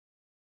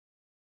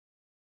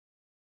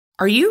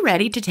Are you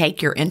ready to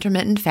take your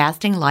intermittent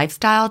fasting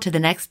lifestyle to the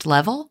next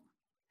level?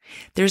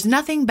 There's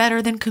nothing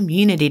better than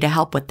community to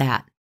help with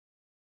that.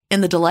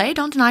 In the Delay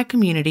Don't Deny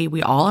community,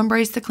 we all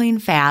embrace the clean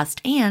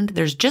fast, and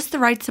there's just the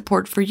right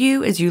support for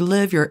you as you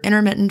live your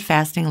intermittent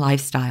fasting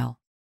lifestyle.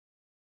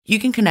 You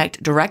can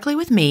connect directly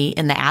with me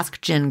in the Ask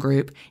Jen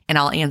group, and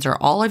I'll answer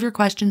all of your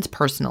questions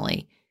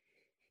personally.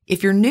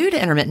 If you're new to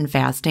intermittent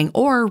fasting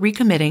or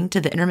recommitting to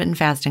the intermittent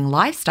fasting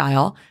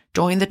lifestyle,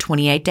 join the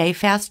 28-Day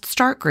Fast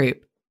Start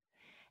group.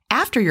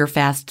 After your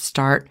fast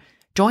start,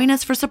 join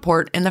us for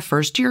support in the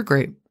First Year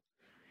group.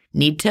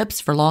 Need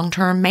tips for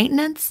long-term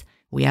maintenance?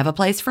 We have a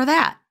place for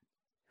that.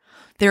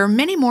 There are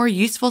many more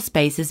useful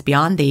spaces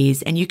beyond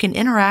these, and you can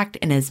interact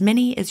in as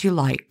many as you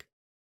like.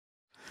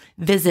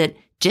 Visit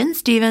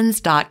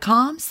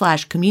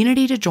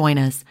jenstevens.com/community to join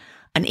us.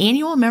 An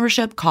annual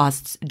membership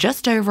costs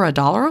just over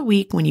 $1 a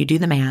week when you do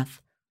the math.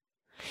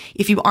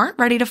 If you aren't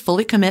ready to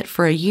fully commit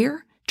for a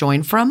year,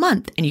 join for a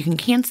month and you can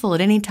cancel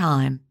at any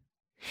time.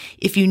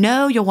 If you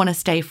know you'll want to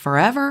stay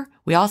forever,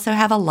 we also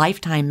have a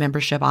lifetime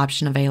membership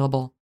option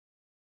available.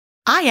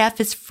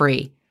 IF is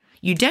free.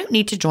 You don't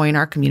need to join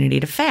our community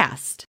to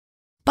fast.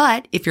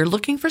 But if you're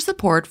looking for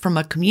support from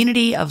a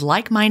community of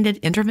like-minded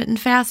intermittent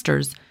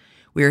fasters,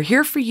 we're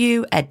here for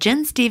you at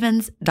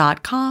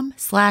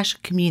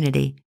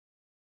jenstevens.com/community.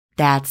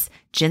 That's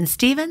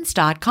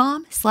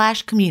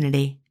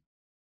jenstevens.com/community.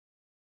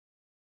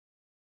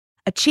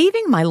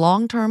 Achieving my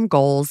long-term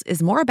goals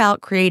is more about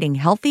creating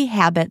healthy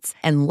habits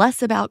and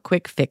less about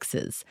quick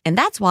fixes. And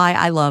that's why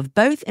I love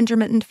both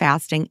intermittent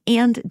fasting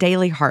and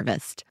Daily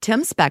Harvest.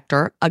 Tim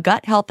Spector, a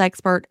gut health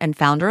expert and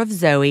founder of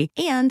Zoe,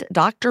 and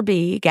Dr.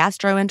 B,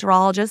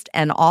 gastroenterologist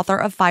and author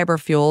of Fiber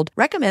Fueled,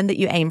 recommend that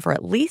you aim for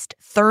at least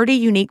 30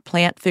 unique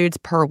plant foods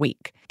per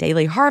week.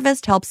 Daily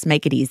Harvest helps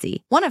make it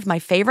easy. One of my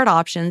favorite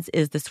options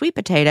is the sweet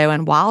potato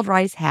and wild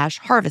rice hash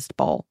harvest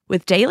bowl.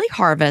 With Daily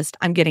Harvest,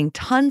 I'm getting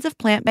tons of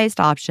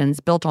plant-based options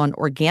built on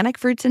organic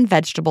fruits and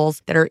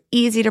vegetables that are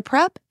easy to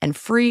prep and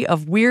free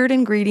of weird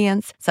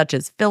ingredients such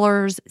as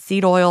fillers,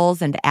 seed oils,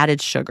 and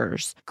added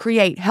sugars.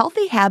 Create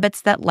healthy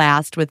habits that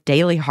last with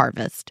Daily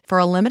Harvest. For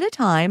a limited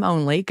time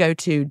only, go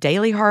to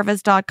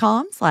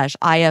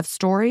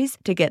dailyharvest.com/ifstories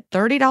to get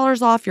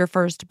 $30 off your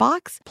first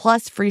box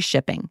plus free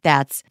shipping.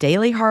 That's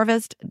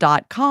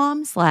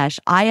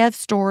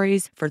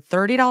dailyharvest.com/ifstories for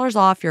 $30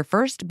 off your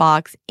first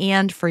box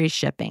and free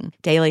shipping.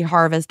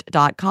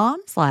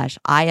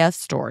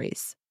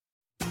 dailyharvest.com/ifstories.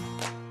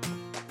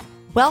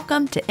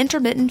 Welcome to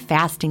Intermittent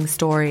Fasting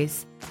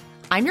Stories.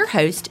 I'm your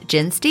host,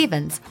 Jen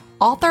Stevens,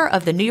 author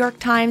of the New York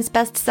Times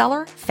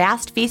bestseller,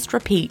 Fast, Feast,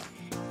 Repeat,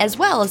 as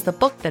well as the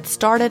book that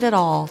started it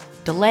all,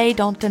 Delay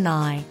Don't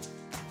Deny.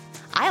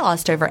 I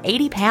lost over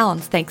 80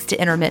 pounds thanks to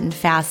intermittent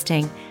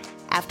fasting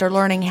after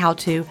learning how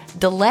to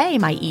delay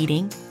my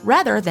eating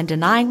rather than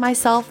denying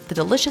myself the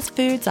delicious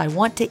foods I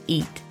want to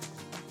eat.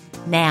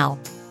 Now,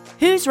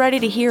 who's ready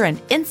to hear an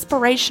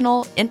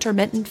inspirational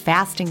intermittent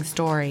fasting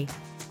story?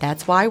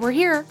 That's why we're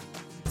here.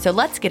 So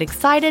let's get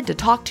excited to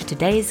talk to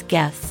today's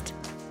guest.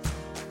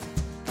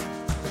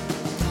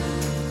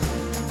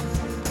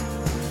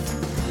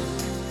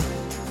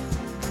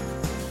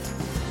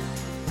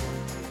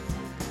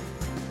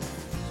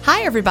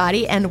 Hi,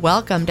 everybody, and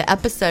welcome to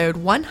episode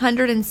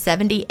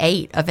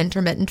 178 of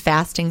Intermittent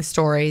Fasting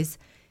Stories.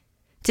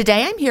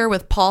 Today I'm here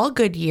with Paul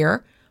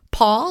Goodyear.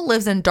 Paul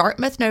lives in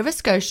Dartmouth, Nova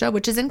Scotia,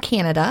 which is in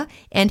Canada,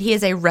 and he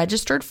is a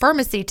registered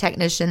pharmacy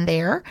technician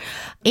there.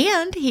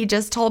 And he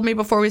just told me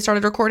before we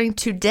started recording,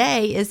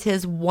 today is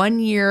his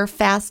 1-year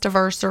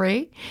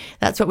fastiversary.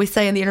 That's what we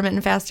say in the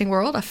intermittent fasting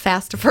world, a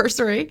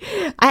fastiversary.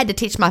 I had to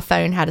teach my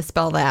phone how to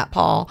spell that,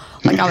 Paul.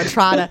 Like I would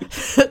try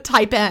to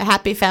type in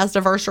happy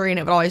fastiversary and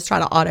it would always try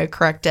to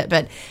autocorrect it,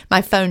 but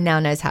my phone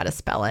now knows how to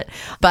spell it.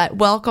 But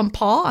welcome,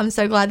 Paul. I'm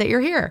so glad that you're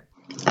here.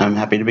 I'm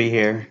happy to be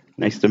here.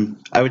 Nice to,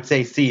 I would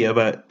say see you,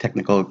 but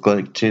technical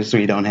glitches,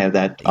 we don't have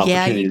that opportunity.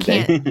 Yeah, you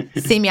can't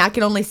see me. I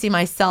can only see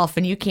myself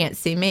and you can't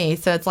see me.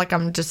 So it's like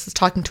I'm just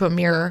talking to a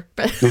mirror,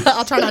 but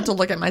I'll try not to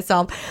look at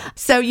myself.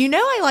 So,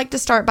 I like to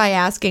start by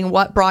asking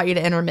what brought you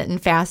to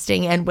intermittent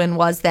fasting and when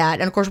was that?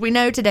 And of course, we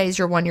know today's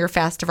your 1-year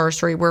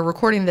fastiversary. We're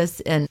recording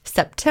this in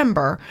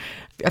September,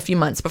 a few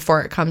months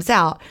before it comes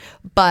out.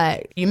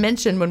 But you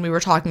mentioned when we were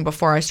talking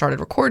before I started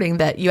recording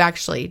that you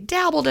actually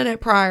dabbled in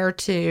it prior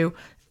to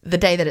the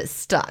day that it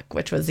stuck,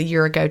 which was a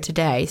year ago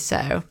today.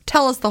 So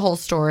tell us the whole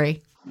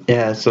story.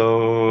 Yeah,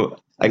 so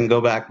I can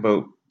go back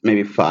about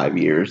maybe 5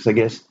 years. I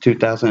guess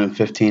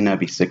 2015, that'd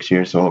be 6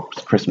 years. So it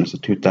was Christmas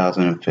of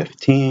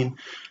 2015.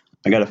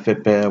 I got a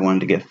Fitbit. I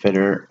wanted to get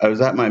fitter. I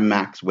was at my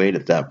max weight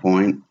at that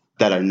point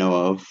that I know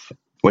of,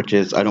 which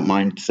is, I don't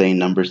mind saying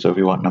numbers. So if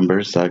you want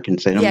numbers, I can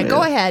say them. Yeah,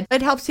 go ahead.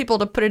 It helps people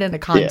to put it into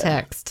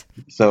context.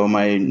 Yeah. So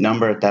my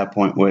number at that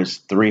point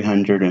was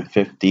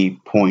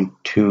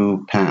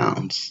 350.2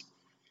 pounds.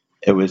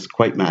 It was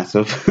quite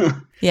massive.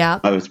 Yeah.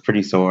 I was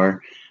pretty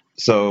sore.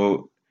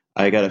 So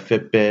I got a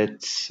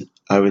Fitbit.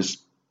 I was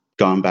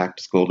gone back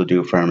to school to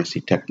do a pharmacy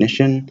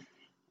technician.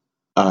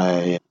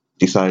 I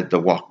decided to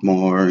walk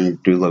more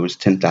and do those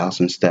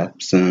 10,000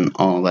 steps and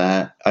all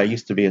that. I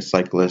used to be a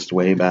cyclist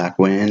way back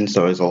when,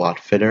 so I was a lot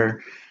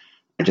fitter.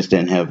 I just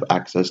didn't have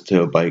access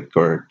to a bike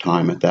or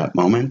time at that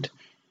moment.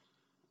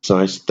 So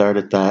I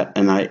started that,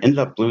 and I ended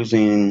up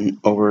losing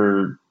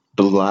over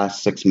the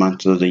last 6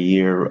 months of the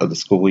year, of the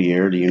school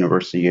year, the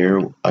university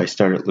year. I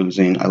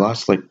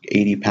lost like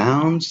 80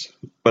 pounds,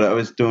 but I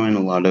was doing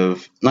a lot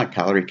of, not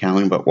calorie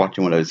counting, but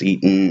watching what I was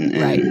eating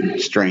and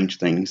strange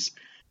things.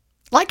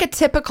 Like a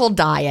typical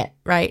diet,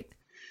 right?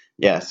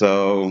 Yeah,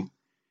 so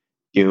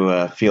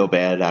you feel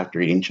bad after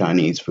eating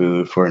Chinese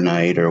food for a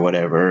night or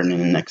whatever, and then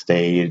the next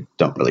day you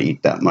don't really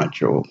eat that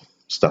much or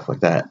stuff like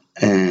that.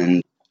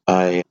 And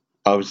I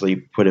obviously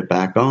put it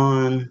back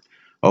on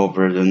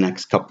over the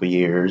next couple of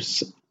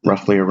years,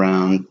 roughly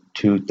around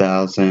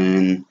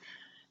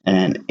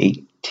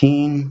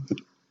 2018.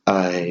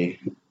 I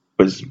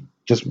was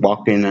just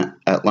walking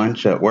at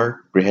lunch at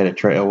work. We had a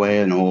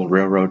trailway, an old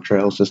railroad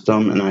trail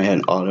system, and I had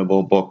an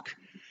Audible book.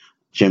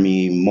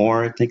 Jimmy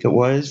Moore, I think it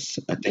was.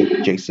 I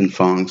think Jason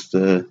Fong's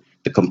the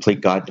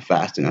Complete Guide to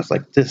Fasting. I was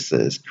like, this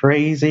is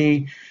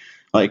crazy.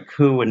 Like,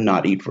 who would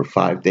not eat for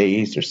 5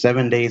 days or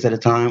 7 days at a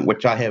time,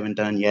 which I haven't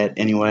done yet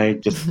anyway,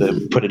 just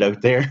to put it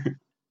out there.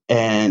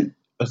 And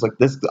I was like,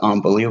 this is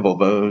unbelievable.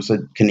 But it was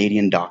a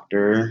Canadian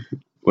doctor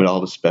with all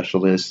the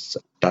specialists,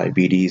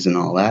 diabetes and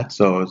all that.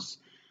 So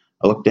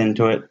I looked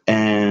into it,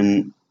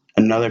 and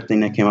another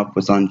thing that came up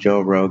was on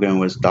Joe Rogan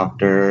was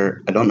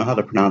Dr. I don't know how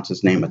to pronounce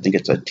his name. I think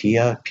it's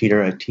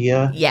Peter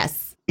Attia.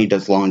 Yes. He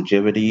does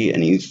longevity,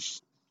 and I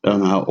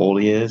don't know how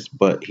old he is,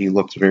 but he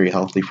looks very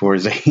healthy for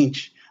his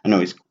age. I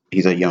know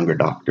he's a younger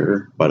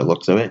doctor by the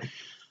looks of it.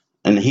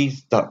 And he's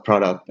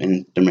brought up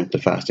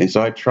intermittent fasting.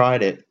 So I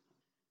tried it.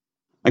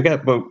 I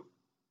got about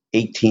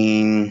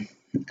 18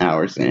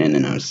 hours in,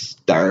 and I was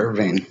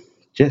starving,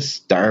 just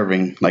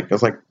starving. Like, I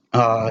was like,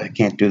 oh, I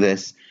can't do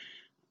this.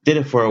 Did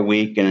it for a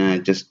week, and I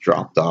just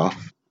dropped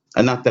off.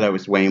 And not that I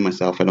was weighing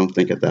myself, I don't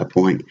think, at that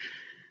point.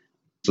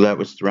 So that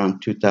was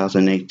around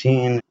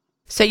 2018.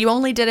 So you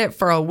only did it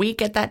for a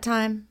week at that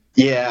time?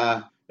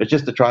 Yeah, it's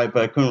just to try,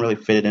 but I couldn't really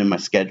fit it in my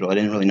schedule. I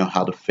didn't really know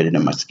how to fit it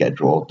in my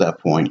schedule at that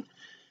point.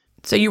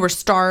 So you were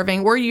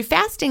starving. Were you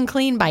fasting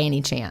clean by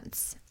any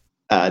chance?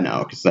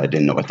 No, because I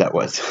didn't know what that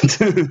was.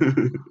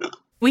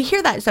 We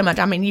hear that so much.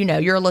 I mean,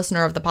 you're a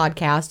listener of the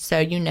podcast, so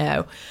you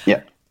know.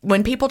 Yeah.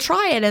 When people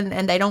try it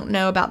and they don't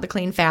know about the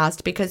clean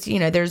fast, because,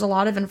 there's a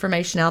lot of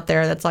information out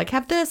there that's like,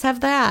 have this, have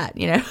that,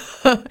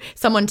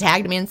 Someone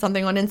tagged me in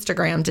something on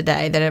Instagram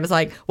today that it was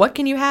like, what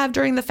can you have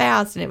during the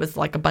fast? And it was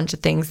like a bunch of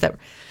things that,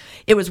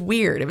 it was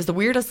weird. It was the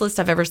weirdest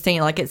list I've ever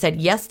seen. Like, it said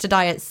yes to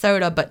diet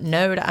soda, but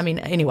no to,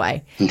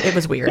 anyway, it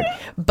was weird.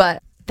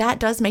 But that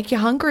does make you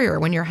hungrier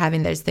when you're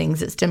having those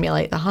things that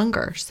stimulate the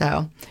hunger.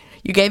 So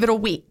you gave it a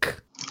week.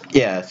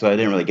 Yeah, so I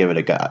didn't really give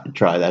it a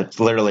try. That's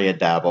literally a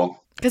dabble.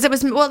 Because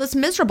it's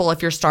miserable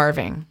if you're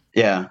starving.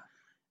 Yeah.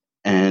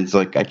 And it's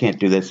like, I can't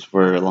do this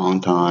for a long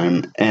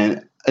time.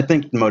 And I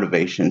think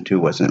motivation, too,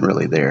 wasn't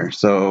really there.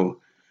 So,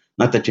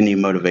 not that you need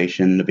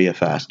motivation to be a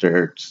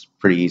faster. It's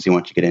pretty easy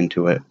once you get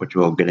into it, which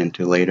we'll get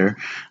into later.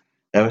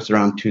 That was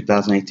around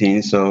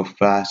 2018. So,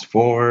 fast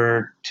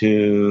forward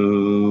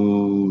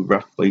to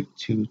roughly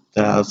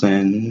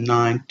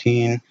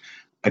 2019.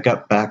 I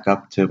got back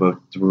up to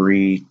about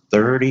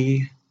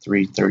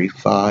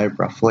 335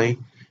 roughly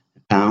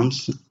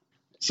pounds.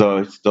 So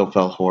it still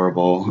felt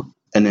horrible.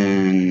 And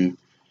then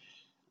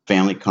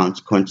family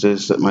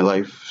consequences, that my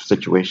life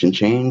situation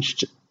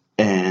changed.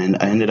 And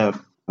I ended up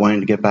wanting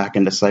to get back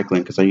into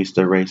cycling because I used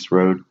to race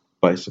road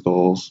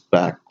bicycles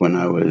back when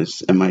I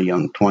was in my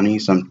young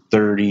 20s. I'm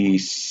 30.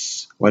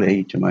 What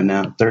age am I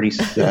now?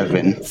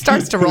 37.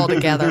 Starts to roll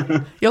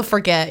together. You'll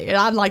forget.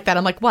 I'm like that.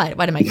 I'm like, what?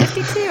 What am I,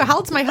 52? How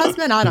old's my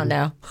husband? I don't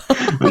know.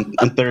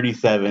 I'm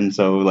 37.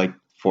 So like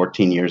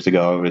 14 years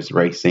ago, I was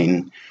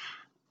racing.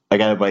 I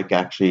got a bike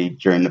actually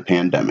during the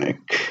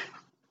pandemic.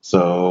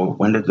 So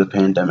when did the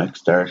pandemic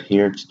start?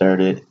 Here it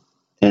started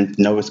in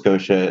Nova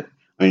Scotia.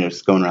 It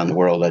was going around the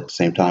world at the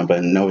same time, but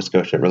in Nova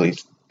Scotia it really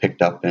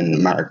picked up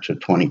in March of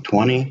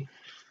 2020.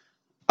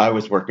 I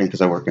was working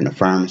because I work in a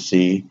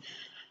pharmacy.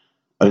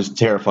 I was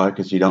terrified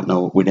because we didn't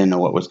know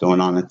what was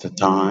going on at the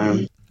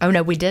time. Oh,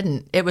 no, we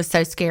didn't. It was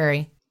so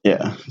scary.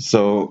 Yeah.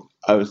 So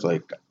I was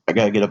like, I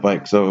got to get a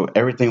bike. So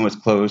everything was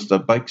closed. The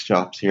bike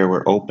shops here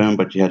were open,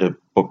 but you had to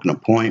book an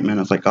appointment.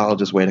 I was like, I'll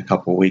just wait a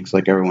couple of weeks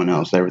like everyone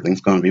else. Everything's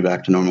going to be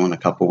back to normal in a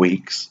couple of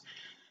weeks.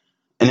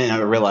 And then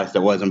I realized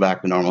it wasn't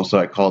back to normal. So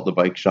I called the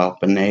bike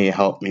shop and they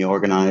helped me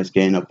organize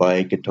getting a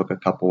bike. It took a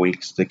couple of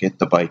weeks to get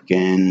the bike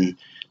in.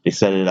 They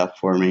set it up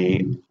for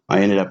me. I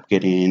ended up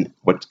getting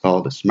what's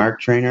called a Smart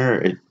Trainer.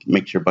 It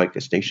makes your bike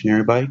a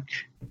stationary bike.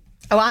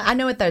 Oh, I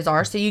know what those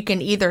are. So you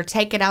can either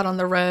take it out on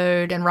the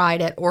road and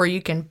ride it, or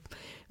you can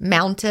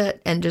mount it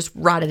and just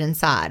ride it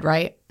inside,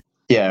 right?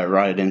 Yeah,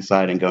 ride it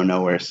inside and go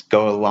nowhere.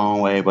 Go a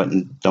long way, but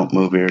don't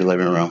move your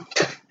living room.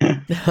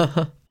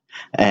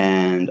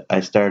 And I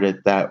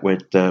started that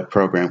with a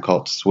program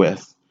called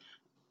Zwift,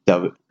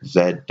 ZWIFT.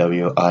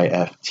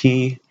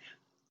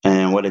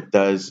 And what it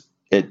does,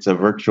 it's a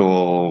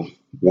virtual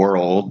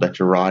world that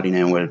you're riding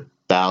in with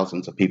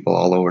thousands of people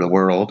all over the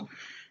world.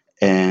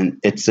 And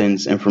it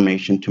sends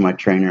information to my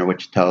trainer,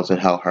 which tells it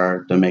how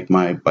hard to make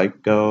my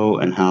bike go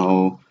and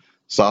how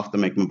soft to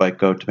make my bike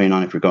go, depending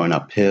on if you're going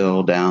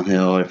uphill,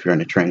 downhill, if you're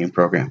in a training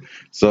program.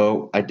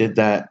 So I did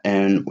that.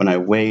 And when I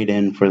weighed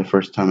in for the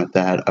first time at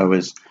that, I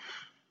was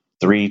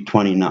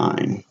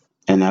 329.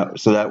 And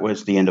that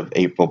was the end of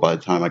April by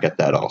the time I got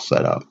that all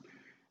set up.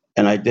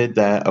 And I did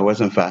that. I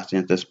wasn't fasting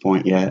at this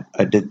point yet.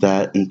 I did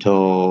that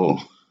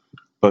until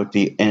about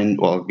the end,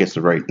 well, I guess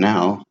right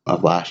now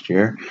of last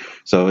year.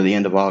 So the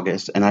end of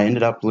August. And I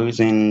ended up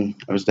losing,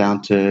 I was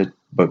down to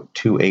about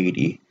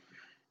 280.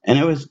 And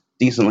it was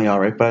decently all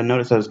right, but I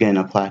noticed I was getting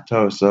a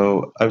plateau.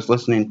 So I was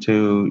listening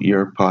to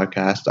your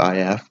podcast,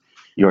 IF,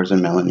 yours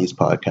and Melanie's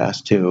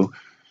podcast too.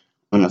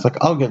 And I was like,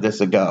 I'll give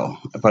this a go.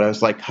 But I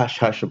was like, hush,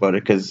 hush about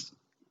it, because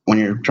when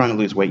you're trying to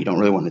lose weight, you don't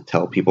really want to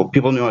tell people.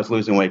 People knew I was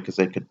losing weight because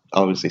they could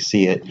obviously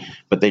see it,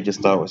 but they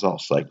just thought it was all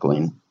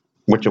cycling,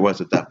 which it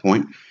was at that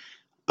point.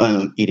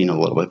 Eating a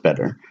little bit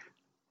better.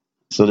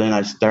 So then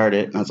I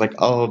started, and I was like,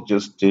 I'll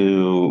just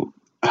do,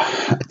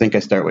 I think I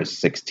start with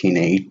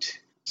 16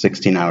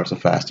 hours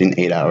of fasting,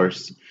 8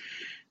 hours.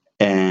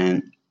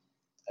 And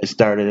I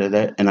started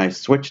it, and I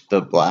switched to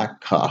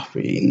black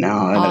coffee.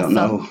 Now I don't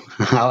know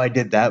how I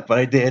did that, but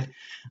I did.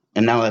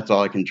 And now that's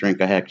all I can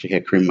drink. I actually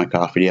had cream in my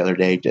coffee the other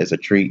day as a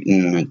treat,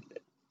 and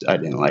I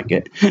didn't like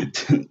it,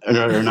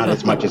 or not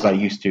as much as I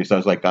used to. So I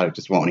was like, I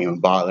just won't even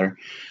bother.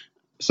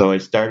 So I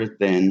started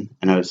then,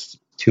 and I was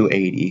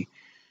 280,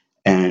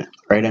 and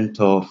right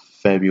until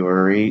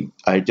February,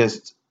 I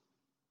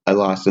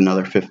lost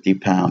another 50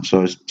 pounds. So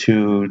I was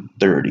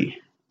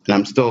 230, and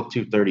I'm still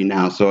 230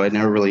 now. So I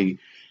never really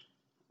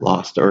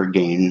lost or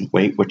gained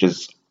weight, which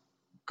is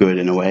good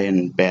in a way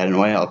and bad in a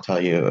way. I'll tell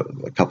you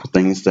a couple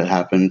things that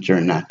happened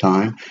during that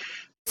time.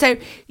 So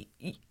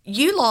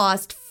you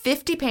lost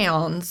 50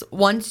 pounds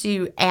once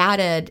you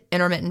added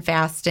intermittent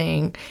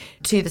fasting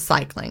to the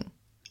cycling.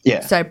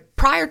 Yeah. So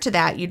prior to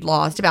that, you'd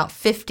lost about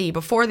 50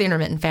 before the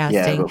intermittent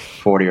fasting. Yeah, about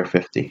 40 or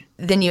 50.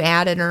 Then you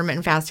added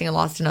intermittent fasting and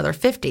lost another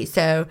 50.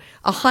 So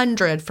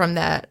 100 from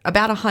that,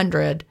 about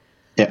 100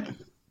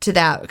 to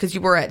that, because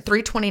you were at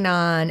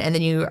 329 and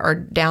then you are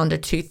down to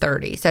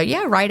 230. So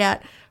yeah, right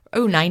at,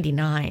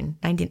 99,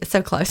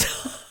 so close.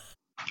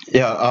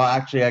 Yeah,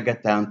 actually, I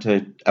got down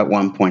to, at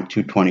one point,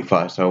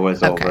 225, so I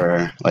was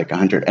over like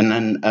 100. And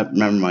then I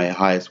remember my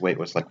highest weight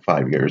was like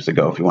 5 years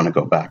ago, if you want to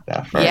go back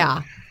that far.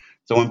 Yeah.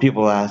 So when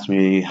people ask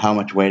me how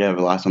much weight I've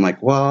lost, I'm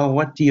like, well,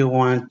 what do you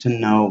want to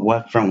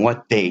know? From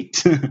what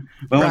date? When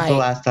was the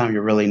last time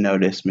you really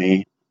noticed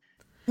me?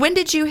 When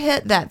did you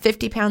hit that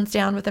 50 pounds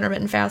down with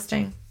intermittent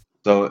fasting?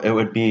 So it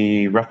would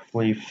be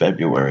roughly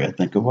February, I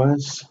think it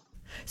was.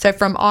 So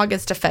from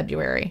August to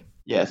February.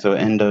 Yeah, so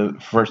end of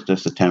 1st of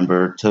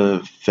September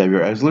to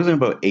February. I was losing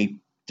about 8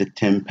 to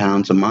 10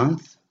 pounds a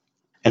month.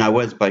 And I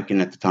was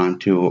biking at the time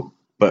too.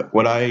 But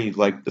what I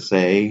like to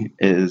say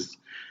is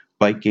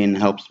biking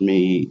helps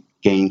me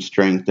gain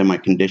strength in my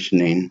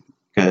conditioning,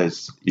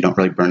 because you don't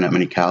really burn that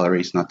many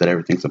calories. Not that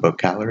everything's about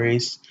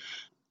calories.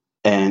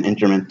 And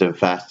intermittent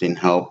fasting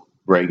helped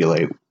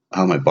regulate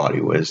how my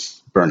body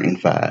was burning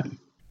fat.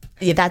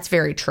 Yeah, that's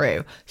very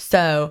true.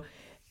 So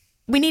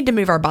we need to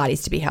move our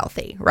bodies to be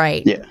healthy,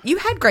 right? Yeah. You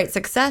had great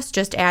success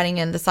just adding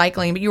in the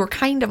cycling, but you were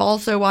kind of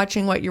also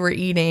watching what you were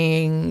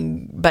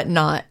eating, but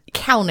not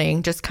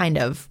counting, just kind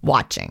of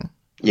watching.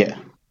 Yeah.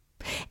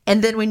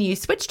 And then when you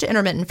switched to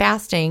intermittent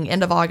fasting,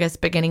 end of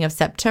August, beginning of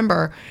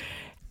September,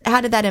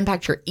 how did that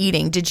impact your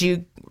eating? Did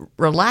you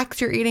relax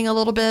your eating a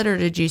little bit, or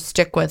did you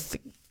stick with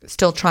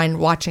still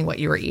watching what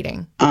you were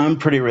eating? I'm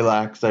pretty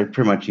relaxed. I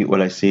pretty much eat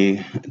what I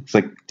see. It's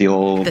like the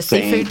old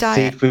saying,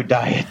 seafood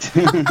diet.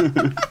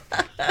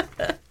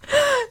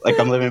 Like,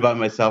 I'm living by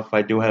myself.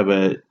 I do have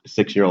a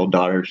 6-year-old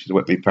daughter. She's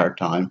with me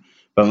part-time.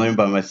 But I'm living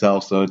by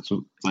myself, so it's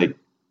like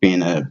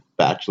being a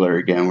bachelor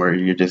again, where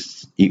you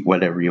just eat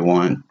whatever you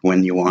want,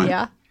 when you want.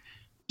 Yeah.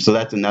 So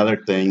that's another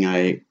thing.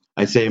 I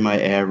say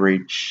my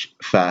average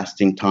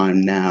fasting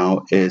time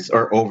now is,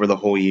 or over the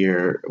whole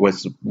year,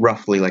 was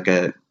roughly like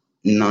a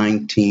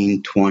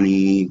 19,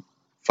 20,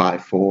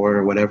 5, 4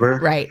 or whatever.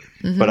 Right.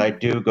 Mm-hmm. But I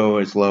do go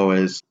as low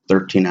as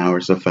 13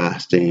 hours of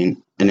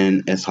fasting, and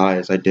then as high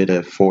as I did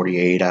a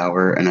 48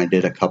 hour, and I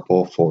did a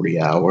couple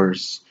 40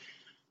 hours,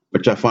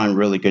 which I find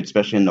really good,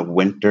 especially in the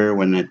winter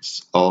when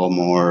it's all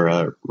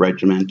more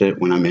regimented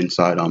when I'm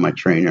inside on my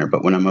trainer.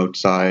 But when I'm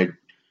outside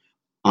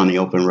on the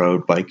open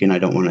road biking, I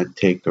don't want to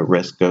take a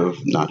risk of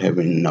not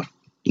having enough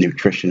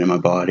nutrition in my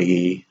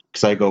body.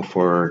 Because I go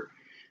for,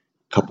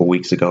 a couple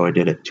weeks ago, I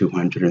did a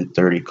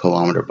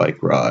 230-kilometer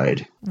bike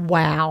ride.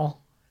 Wow.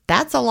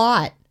 That's a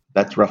lot.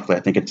 That's roughly, I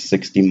think it's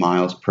 60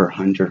 miles per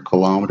 100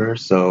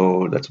 kilometers.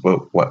 So that's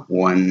about,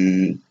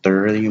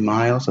 130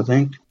 miles, I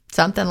think?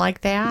 Something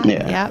like that.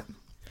 Yeah. Yep.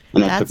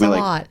 And that That's took me a like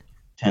lot.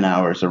 10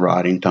 hours of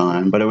riding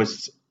time. But it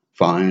was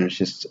fine.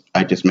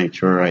 I just made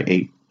sure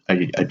I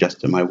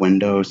adjusted my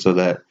window so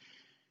that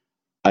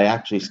I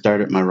actually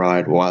started my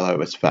ride while I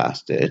was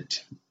fasted.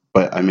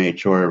 But I made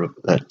sure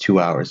that 2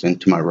 hours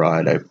into my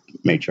ride, I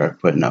made sure I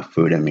put enough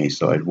food in me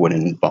so I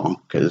wouldn't bonk,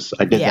 because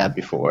I did that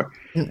before.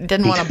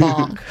 Didn't want to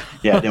bonk.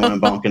 Yeah, I didn't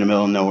want to bonk in the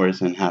middle of nowhere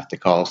and have to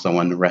call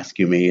someone to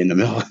rescue me in the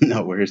middle of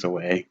nowhere's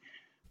away.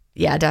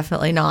 Yeah,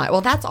 definitely not.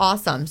 Well, that's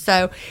awesome.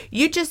 So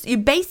you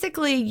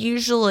basically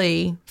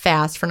usually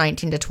fast for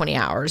 19 to 20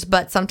 hours,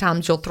 but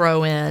sometimes you'll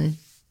throw in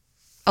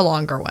a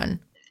longer one.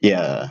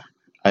 Yeah,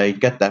 I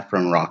get that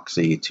from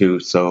Roxy too.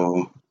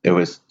 So it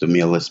was the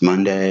Mealless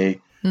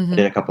Monday. I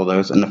did a couple of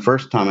those. And the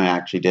first time I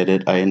actually did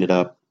it, it ended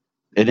up,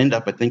 I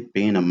think,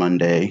 being a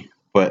Monday,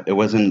 but it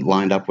wasn't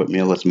lined up with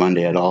Mealless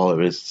Monday at all.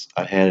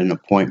 I had an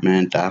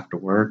appointment after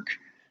work.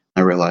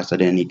 I realized I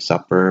didn't eat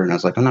supper, and I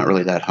was like, I'm not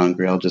really that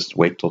hungry. I'll just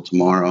wait till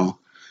tomorrow.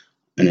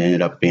 And it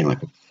ended up being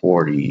like a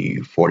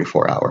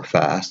 44-hour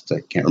fast. I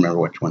can't remember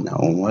which one that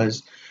one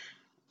was.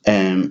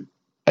 And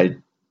I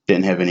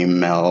didn't have any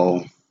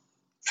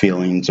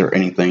feelings or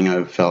anything.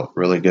 I felt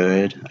really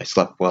good. I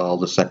slept well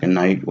the second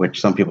night,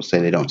 which some people say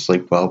they don't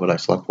sleep well, but I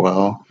slept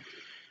well.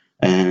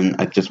 And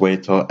I just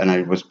waited and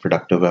I was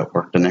productive at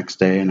work the next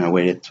day, and I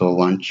waited till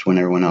lunch when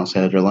everyone else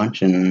had their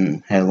lunch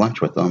and had lunch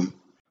with them.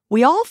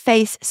 We all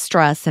face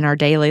stress in our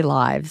daily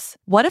lives.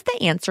 What if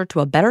the answer to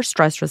a better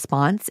stress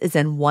response is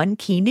in one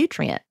key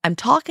nutrient? I'm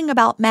talking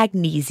about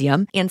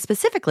magnesium, and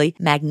specifically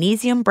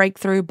Magnesium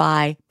Breakthrough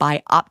by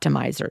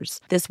Bioptimizers.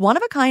 This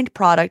one-of-a-kind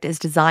product is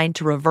designed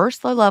to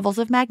reverse low levels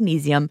of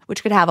magnesium,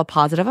 which could have a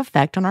positive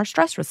effect on our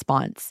stress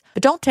response.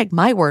 But don't take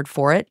my word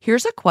for it.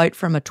 Here's a quote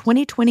from a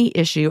 2020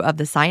 issue of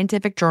the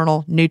scientific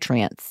journal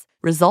Nutrients.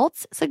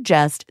 Results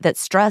suggest that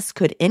stress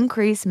could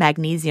increase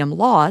magnesium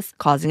loss,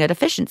 causing a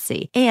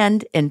deficiency.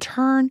 And, in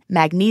turn,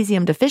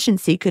 magnesium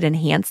deficiency could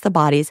enhance the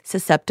body's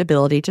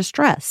susceptibility to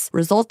stress,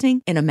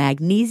 resulting in a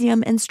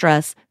magnesium and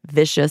stress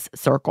vicious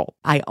circle.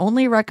 I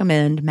only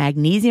recommend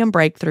Magnesium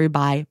Breakthrough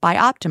by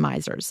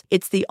Bioptimizers.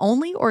 It's the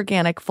only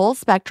organic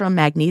full-spectrum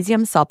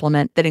magnesium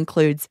supplement that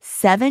includes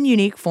 7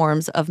 unique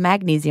forms of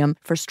magnesium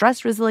for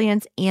stress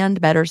resilience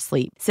and better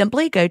sleep.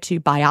 Simply go to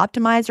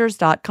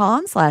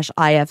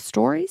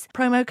bioptimizers.com/ifstories,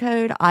 promo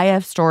code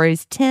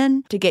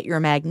IFStories10 to get your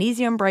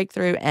Magnesium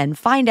Breakthrough and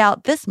find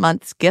out this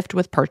month's gift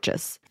with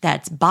purchase.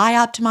 That's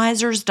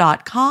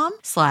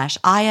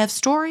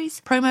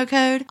bioptimizers.com/IFstories, promo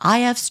code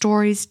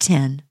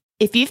IFStories10.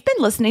 If you've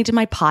been listening to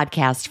my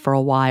podcast for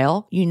a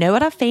while, you know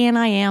what a fan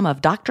I am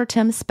of Dr.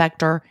 Tim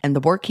Spector and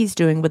the work he's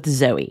doing with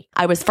Zoe.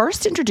 I was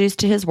first introduced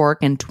to his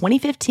work in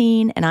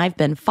 2015, and I've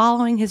been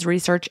following his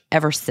research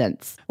ever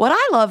since. What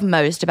I love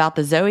most about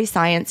the Zoe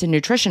Science and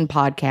Nutrition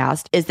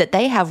podcast is that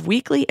they have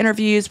weekly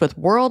interviews with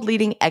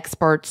world-leading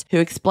experts who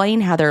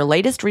explain how their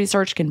latest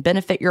research can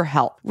benefit your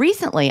health.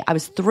 Recently, I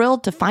was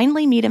thrilled to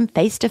finally meet him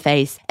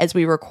face-to-face as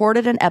we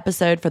recorded an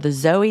episode for the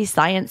Zoe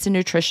Science and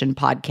Nutrition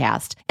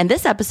podcast, and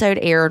this episode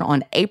aired on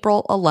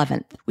April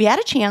 11th. We had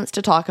a chance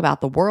to talk about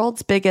the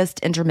world's biggest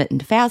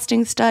intermittent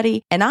fasting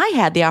study, and I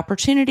had the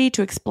opportunity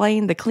to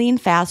explain the clean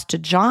fast to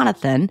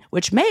Jonathan,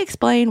 which may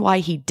explain why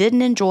he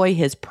didn't enjoy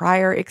his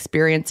prior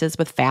experiences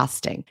with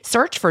fasting.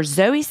 Search for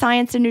Zoe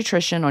Science and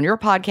Nutrition on your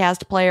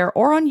podcast player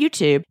or on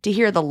YouTube to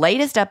hear the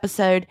latest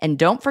episode, and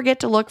don't forget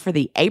to look for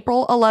the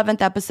April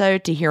 11th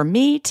episode to hear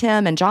me,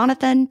 Tim, and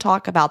Jonathan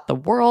talk about the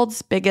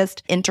world's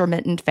biggest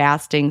intermittent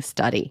fasting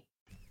study.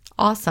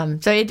 Awesome.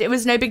 So it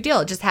was no big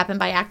deal. It just happened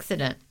by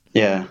accident.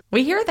 Yeah.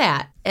 We hear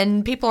that,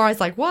 and people are always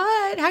like,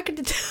 what? How could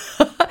it?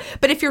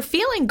 But if you're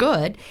feeling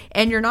good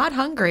and you're not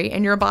hungry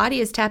and your body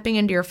is tapping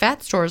into your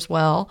fat stores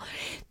well,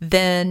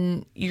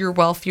 then you're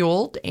well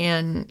fueled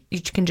and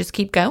you can just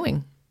keep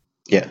going.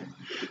 Yeah.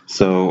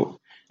 So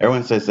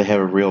everyone says they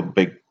have a real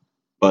big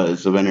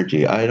buzz of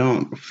energy. I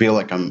don't feel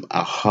like I'm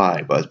a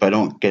high buzz, but I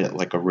don't get it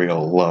like a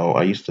real low.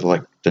 I used to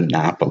like to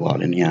nap a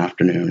lot in the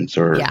afternoons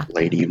or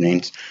late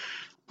evenings.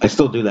 I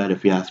still do that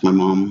if you ask my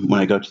mom when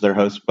I go to their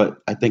house,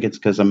 but I think it's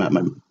because I'm at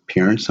my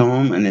parents'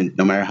 home, and then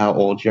no matter how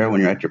old you are,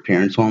 when you're at your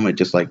parents' home, it's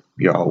just like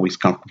you're always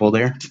comfortable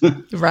there.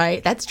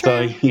 Right, that's true.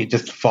 So you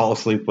just fall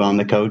asleep on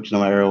the couch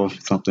no matter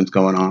if something's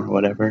going on or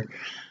whatever.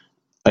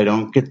 I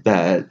don't get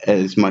that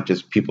as much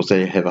as people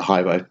say have a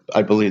high vibe.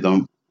 I believe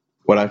them.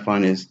 What I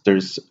find is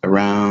there's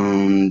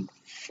around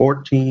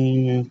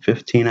 14,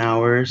 15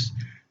 hours.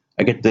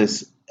 I get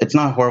this. It's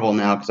not horrible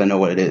now because I know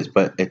what it is,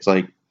 but it's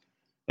like,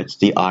 it's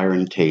the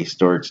iron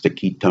taste or it's the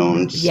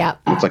ketones. Yeah.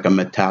 It's like a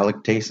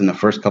metallic taste. And the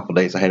first couple of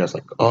days I was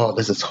like, oh,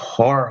 this is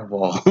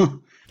horrible.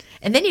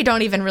 And then you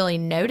don't even really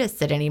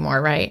notice it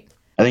anymore, right?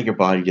 I think your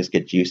body just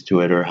gets used to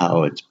it, or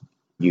how it's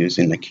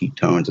using the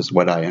ketones is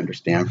what I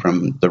understand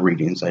from the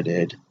readings I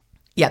did.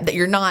 Yeah, that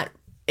you're not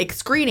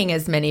excreting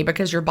as many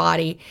because your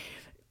body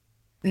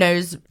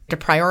knows to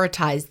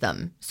prioritize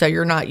them. So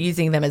you're not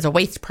using them as a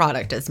waste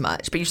product as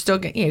much, but you still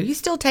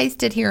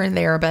taste it here and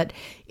there, but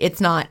it's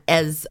not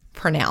as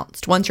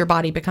pronounced once your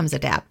body becomes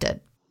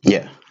adapted.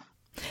 Yeah.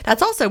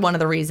 That's also one of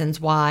the reasons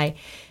why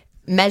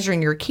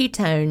measuring your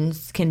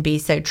ketones can be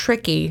so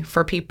tricky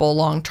for people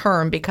long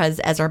term, because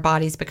as our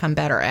bodies become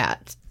better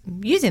at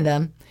using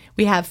them,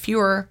 we have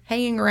fewer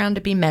hanging around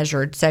to be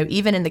measured. So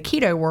even in the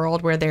keto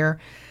world where they're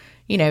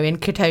in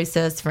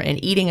ketosis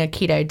and eating a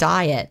keto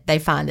diet, they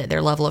find that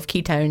their level of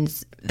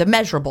ketones, the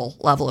measurable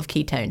level of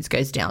ketones,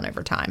 goes down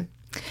over time.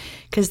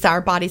 Because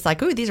our body's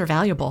like, ooh, these are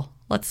valuable.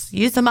 Let's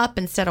use them up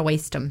instead of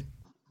waste them.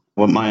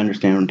 What my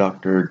understanding from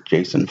Dr.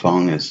 Jason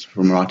Fung is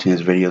from watching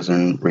his videos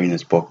and reading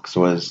his books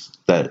was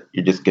that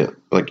you just get,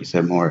 like you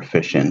said, more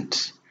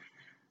efficient.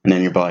 And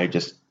then your body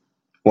just,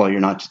 you're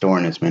not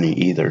storing as many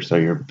either. So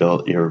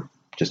you're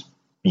just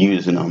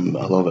using them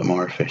a little bit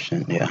more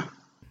efficient. Yeah.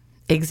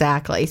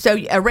 Exactly. So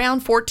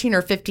around 14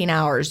 or 15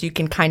 hours, you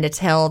can kind of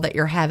tell that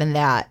you're having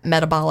that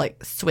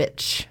metabolic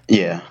switch.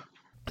 Yeah.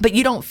 But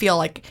you don't feel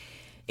like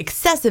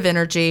excessive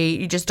energy.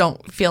 You just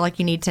don't feel like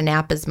you need to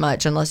nap as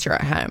much unless you're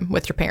at home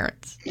with your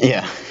parents.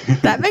 Yeah.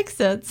 That makes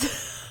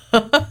sense.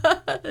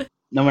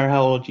 No matter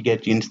how old you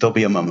get, you can still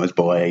be a mama's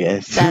boy, I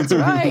guess. That's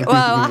right.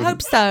 Well, I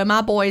hope so.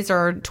 My boys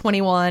are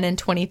 21 and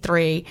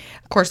 23.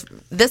 Of course,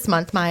 this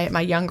month,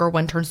 my younger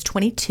one turns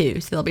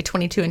 22. So they'll be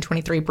 22 and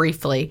 23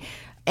 briefly.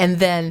 And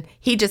then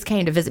he just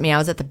came to visit me. I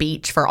was at the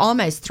beach for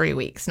almost 3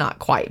 weeks, not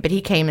quite, but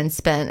he came and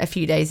spent a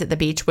few days at the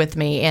beach with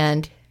me.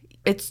 And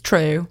it's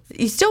true.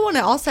 You still want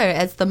to also,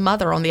 as the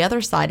mother on the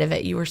other side of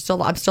it,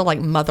 I'm still like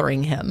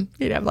mothering him.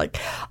 I'm like,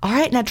 all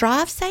right, now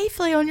drive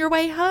safely on your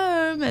way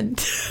home.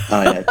 And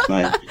oh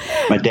yeah,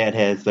 my dad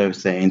has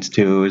those sayings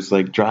too. It's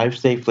like drive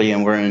safely,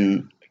 and we're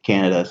in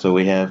Canada, so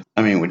we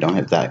don't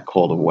have that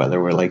cold of weather.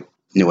 We're like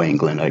New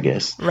England, I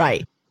guess.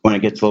 Right. When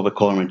it gets a little bit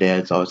colder, my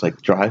dad's always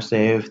like, drive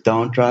safe,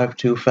 don't drive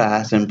too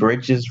fast, and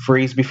bridges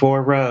freeze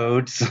before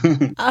roads.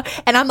 And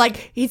I'm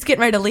like, he's getting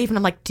ready to leave, and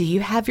I'm like, do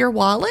you have your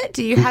wallet?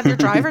 Do you have your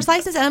driver's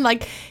license? And I'm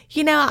like,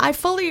 I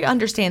fully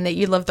understand that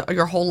you lived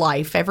your whole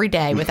life every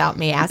day without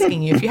me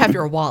asking you if you have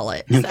your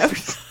wallet. So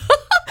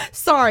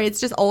sorry,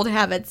 it's just old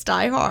habits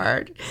die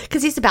hard.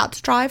 Because he's about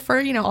to drive for,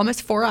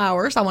 almost 4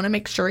 hours. I want to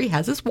make sure he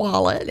has his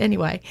wallet.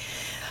 Anyway.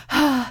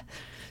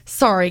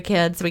 Sorry,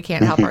 kids, we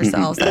can't help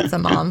ourselves. That's a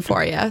mom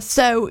for you.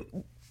 So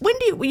when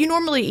do you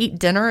normally eat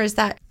dinner?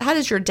 How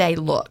does your day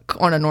look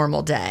on a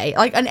normal day?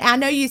 Like, I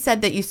know you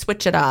said that you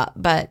switch it up,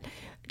 but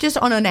just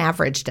on an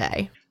average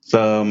day.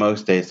 So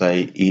most days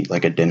I eat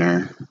like a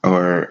dinner,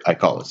 or I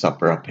call it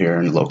supper up here,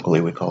 and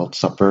locally we call it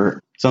supper.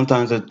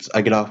 Sometimes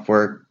I get off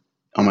work,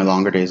 on my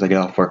longer days, I get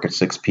off work at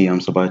 6 p.m.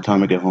 So by the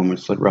time I get home,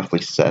 it's like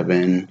roughly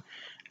 7.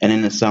 And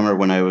in the summer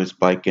when I was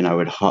biking, I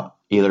would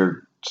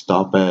either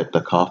stop at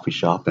the coffee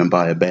shop and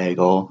buy a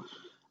bagel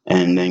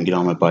and then get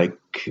on my bike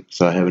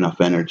so I have enough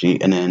energy.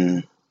 And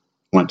then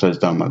once I was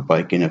done my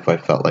biking, if I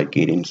felt like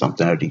eating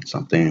something, I'd eat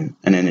something.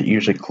 And then it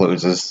usually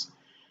closes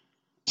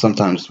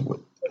sometimes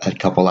a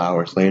couple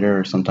hours later,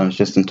 or sometimes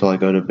just until I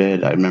go to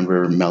bed. I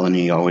remember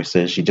Melanie always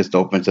says she just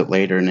opens it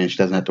later and then she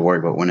doesn't have to worry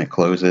about when it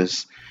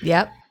closes.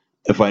 Yep.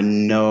 If I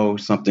know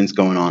something's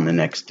going on the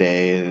next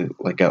day,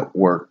 like at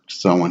work,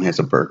 someone has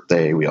a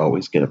birthday, we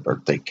always get a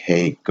birthday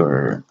cake.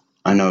 Or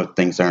I know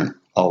things aren't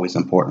always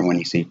important when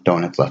you see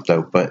donuts left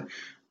out, but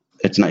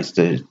it's nice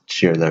to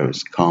share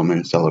those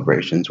common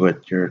celebrations with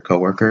your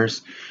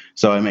coworkers.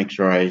 So I make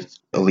sure I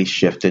at least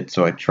shift it.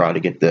 So I try to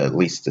get at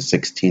least the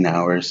 16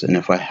 hours. And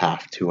if I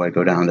have to, I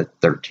go down to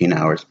 13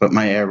 hours. But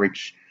my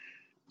average,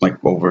 like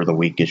over the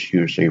week, is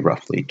usually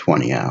roughly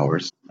 20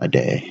 hours a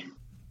day.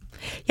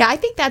 Yeah, I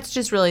think that's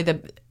just really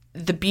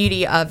the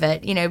beauty of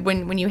it.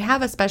 When you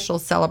have a special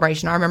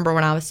celebration, I remember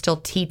when I was still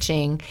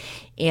teaching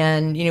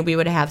and, we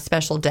would have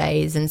special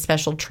days and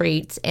special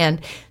treats, and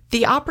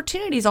the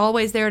opportunity is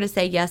always there to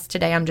say, yes,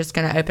 today I'm just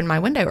going to open my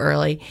window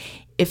early.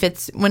 If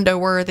it's window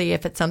worthy,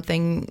 if it's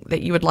something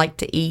that you would like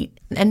to eat,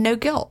 and no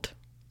guilt.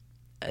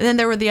 And then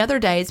there were the other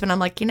days when I'm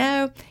like,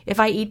 if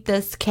I eat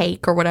this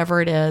cake or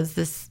whatever it is,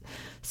 this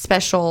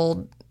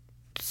special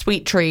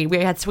sweet treat. We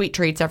had sweet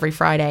treats every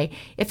Friday.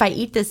 If I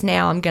eat this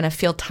now, I'm going to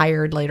feel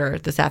tired later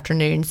this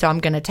afternoon, so I'm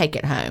going to take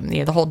it home.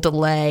 The whole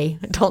delay,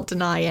 don't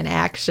deny in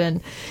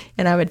action,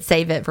 and I would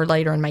save it for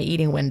later in my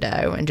eating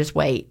window and just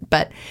wait.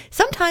 But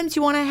sometimes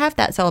you want to have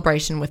that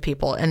celebration with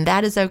people, and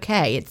that is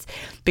okay. It's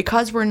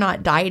because we're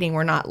not dieting,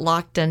 we're not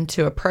locked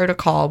into a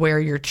protocol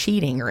where you're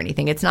cheating or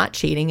anything. It's not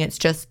cheating. It's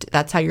just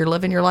that's how you're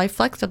living your life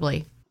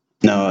flexibly.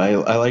 No,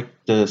 I like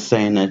the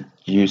saying that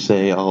you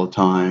say all the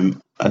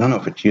time. I don't know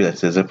if it's you that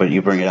says it, but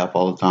you bring it up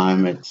all the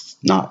time. It's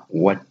not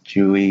what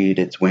you eat,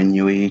 it's when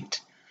you eat.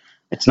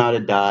 It's not a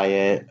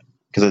diet,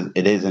 because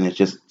it isn't. It's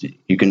just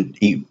you can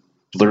eat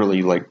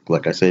literally,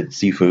 like I said,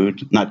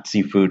 seafood. Not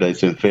seafood, I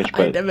said fish,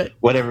 but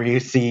whatever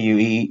you see, you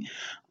eat.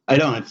 I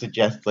don't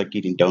suggest like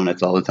eating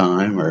donuts all the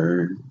time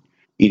or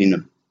eating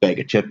a bag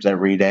of chips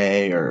every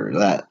day or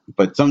that.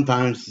 But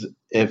sometimes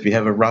if you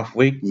have a rough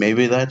week,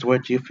 maybe that's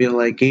what you feel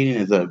like eating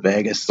is a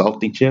bag of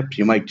salty chips.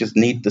 You might just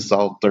need the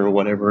salt or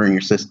whatever in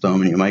your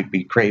system, and you might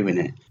be craving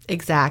it.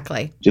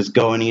 Exactly. Just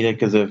go and eat it,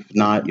 because if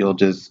not, you'll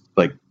just,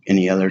 like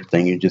any other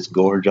thing, you just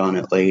gorge on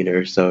it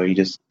later. So you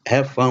just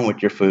have fun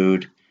with your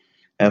food.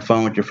 Have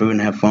fun with your food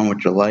and have fun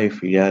with your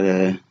life. You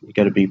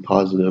gotta be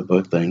positive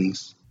about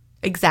things.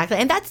 Exactly.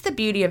 And that's the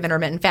beauty of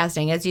intermittent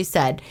fasting. As you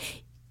said,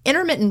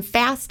 Intermittent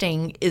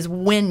fasting is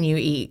when you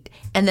eat,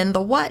 and then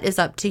the what is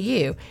up to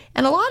you.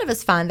 And a lot of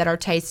us find that our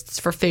tastes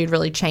for food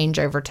really change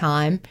over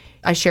time.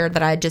 I shared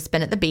that I had just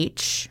been at the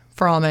beach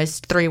for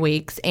almost 3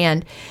 weeks,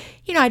 and,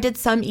 I did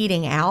some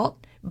eating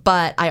out,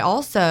 but I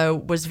also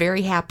was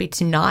very happy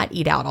to not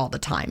eat out all the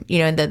time.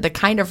 And the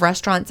kind of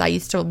restaurants I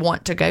used to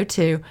want to go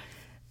to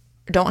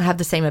don't have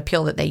the same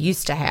appeal that they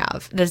used to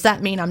have. Does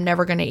that mean I'm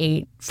never going to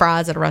eat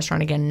fries at a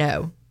restaurant again?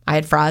 No. I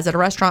had fries at a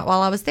restaurant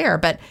while I was there,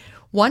 but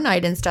one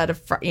night instead of,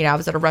 I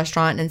was at a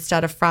restaurant, and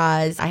instead of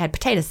fries, I had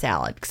potato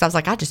salad because I was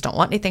like, I just don't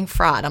want anything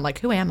fried. I'm like,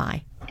 who am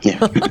I?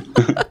 Yeah.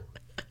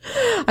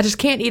 I just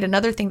can't eat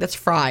another thing that's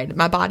fried.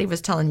 My body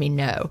was telling me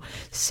no.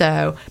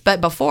 So,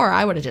 but before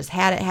I would have just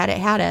had it,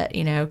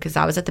 because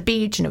I was at the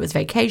beach and it was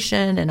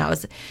vacation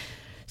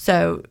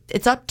so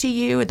it's up to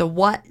you. The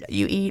what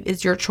you eat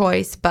is your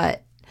choice,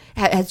 but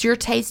has your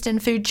taste in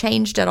food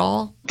changed at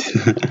all?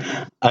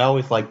 I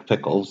always liked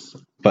pickles,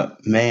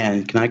 but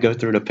man, can I go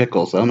through the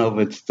pickles? I don't know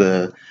if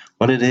it's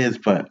what it is,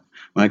 but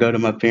when I go to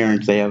my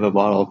parents, they have a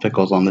bottle of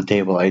pickles on the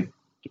table.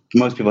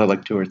 Most people have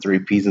like 2 or 3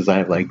 pieces. I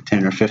have like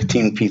 10 or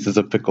 15 pieces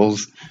of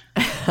pickles.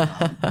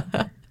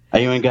 I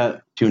even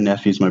got 2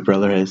 nephews. My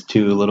brother has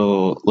 2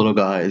 little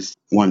guys.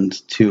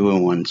 One's 2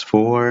 and one's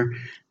 4.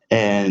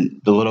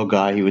 And the little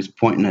guy, he was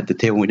pointing at the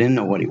table. We didn't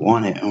know what he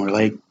wanted. And we're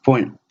like,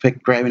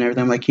 grabbing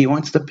everything. I'm like, he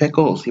wants the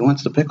pickles. He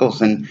wants the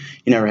pickles. And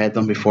he never had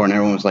them before. And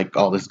everyone was like,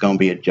 oh, this is going to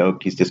be a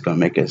joke. He's just going to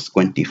make a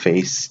squinty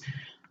face.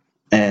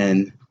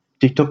 And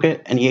he took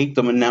it and he ate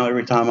them. And now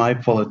every time I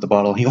pull out the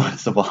bottle, he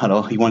wants the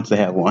bottle. He wants to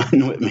have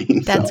one with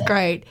me. That's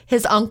great.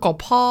 His Uncle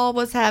Paul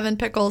was having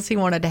pickles. He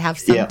wanted to have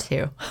some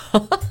too.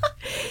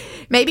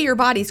 Maybe your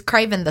body's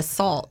craving the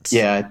salt.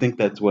 Yeah, I think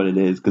that's what it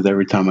is. Because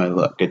every time I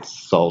look,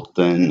 it's salt.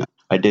 And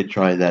I did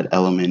try that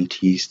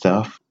LMNT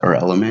stuff, or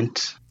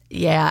Element.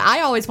 Yeah,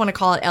 I always want to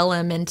call it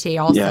LMNT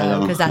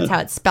also, because that's how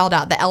it's spelled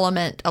out, the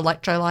Element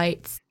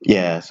electrolytes.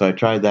 Yeah, so I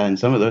tried that, and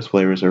some of those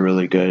flavors are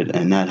really good,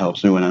 and that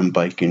helps me when I'm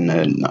biking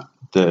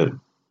to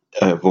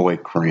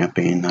avoid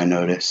cramping, I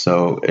noticed.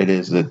 So it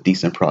is a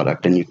decent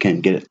product, and you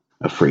can get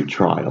a free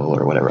trial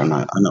or whatever.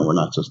 I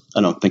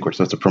don't think we're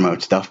supposed to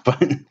promote stuff,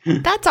 but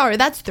that's all right.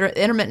 That's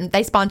the intermittent.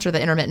 They sponsor the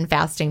intermittent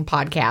fasting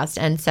podcast,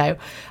 and so.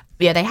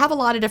 Yeah, they have a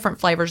lot of different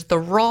flavors. The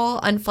raw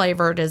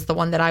unflavored is the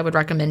one that I would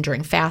recommend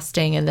during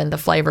fasting. And then the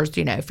flavors,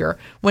 if your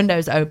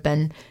window's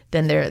open,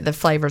 then the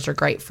flavors are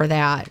great for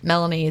that.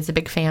 Melanie is a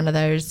big fan of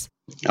those.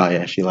 Oh,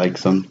 yeah, she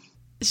likes them.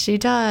 She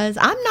does.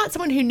 I'm not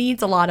someone who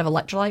needs a lot of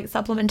electrolyte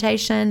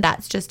supplementation.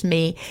 That's just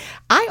me.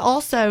 I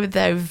also,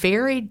 though,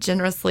 very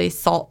generously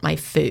salt my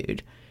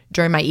food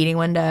during my eating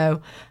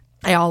window.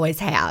 I always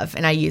have,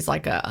 and I use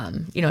like a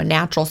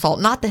natural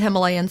salt, not the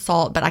Himalayan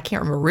salt, but I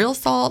can't remember, real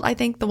salt. I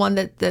think the one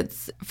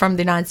that's from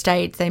the United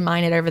States, they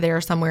mine it over there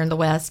somewhere in the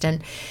West,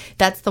 and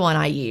that's the one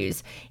I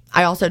use.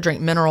 I also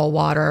drink mineral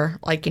water,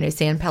 like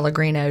San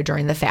Pellegrino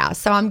during the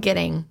fast, so I'm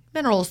getting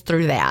minerals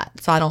through that.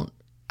 So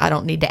I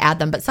don't need to add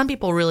them, but some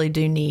people really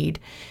do need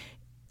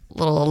a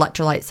little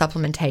electrolyte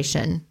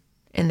supplementation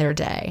in their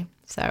day,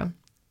 so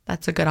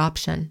that's a good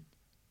option.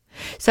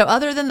 So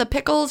other than the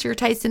pickles, your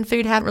taste in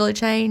food haven't really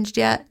changed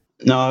yet?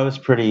 No, I was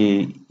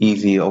pretty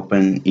easy,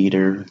 open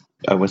eater.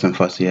 I wasn't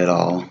fussy at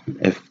all.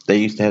 If they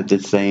used to have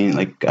this saying,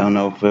 like, I don't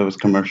know if it was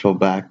commercial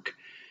back,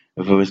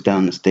 if it was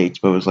down in the States,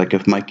 but it was like,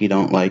 if Mikey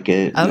don't like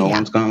it,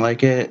 one's going to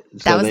like it.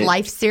 So that was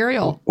Life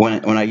cereal.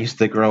 When I used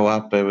to grow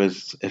up, it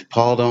was, if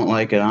Paul don't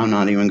like it, I'm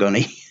not even going to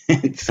eat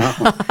it. So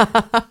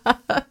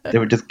they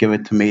would just give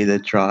it to me to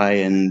try.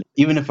 And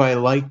even if I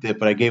liked it,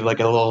 but I gave like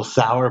a little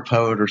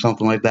sourpuss or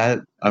something like that,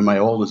 my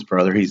oldest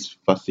brother, he's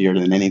fussier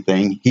than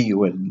anything. He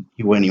wouldn't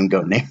even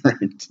go near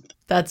it.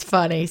 That's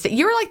funny. So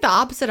you were like the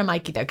opposite of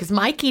Mikey, though, because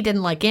Mikey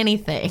didn't like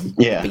anything.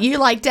 Yeah. But you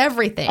liked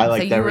everything. I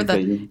liked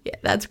everything. Yeah,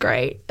 that's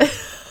great.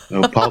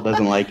 If Paul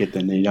doesn't like it,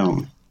 then they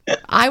don't.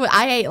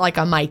 I ate like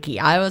a Mikey.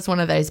 I was one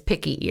of those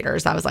picky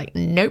eaters. I was like,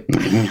 nope.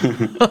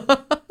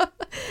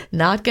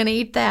 Not going to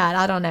eat that.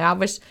 I don't know. I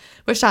wish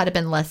I'd have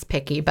been less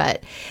picky,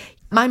 but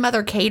my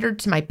mother catered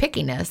to my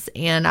pickiness.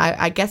 And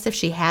I guess if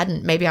she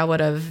hadn't, maybe I would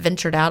have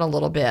ventured out a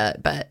little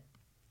bit. But,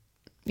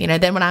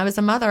 then when I was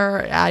a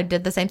mother, I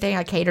did the same thing.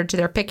 I catered to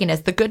their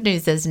pickiness. The good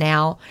news is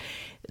now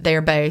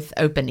they're both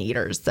open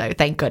eaters. So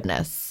thank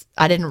goodness.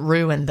 I didn't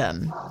ruin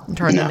them and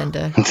turn them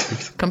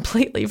into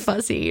completely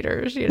fussy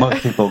eaters.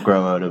 Most people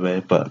grow out of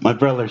it, but my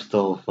brother's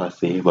still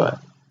fussy. But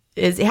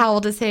how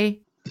old is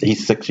he?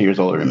 He's 6 years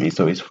older than me,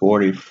 so he's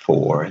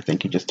 44. I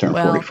think he just turned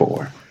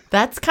 44.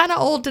 That's kind of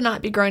old to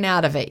not be grown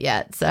out of it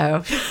yet,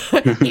 so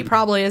he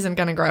probably isn't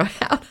going to grow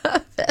out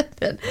of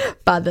it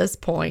by this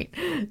point.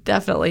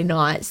 Definitely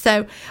not.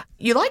 So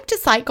you like to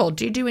cycle.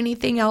 Do you do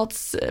anything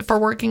else for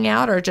working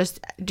out, or just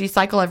do you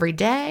cycle every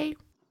day?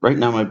 Right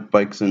now my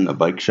bike's in a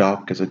bike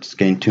shop because it's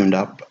getting tuned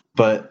up.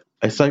 But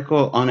I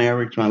cycle on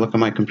average, when I look at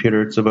my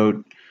computer, it's about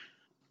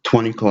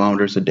 20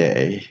 kilometers a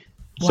day.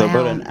 Wow. So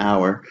about an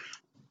hour.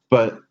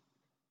 But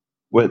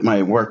with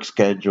my work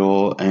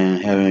schedule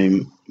and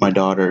having my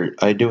daughter,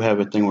 I do have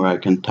a thing where I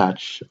can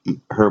attach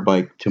her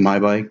bike to my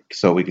bike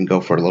so we can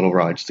go for little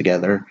rides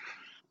together.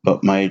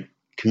 But I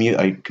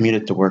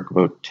commuted to work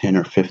about 10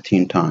 or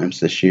 15 times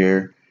this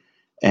year,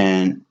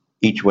 and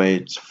each way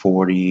it's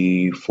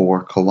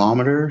 44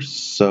 kilometers.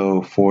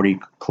 So 40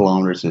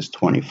 kilometers is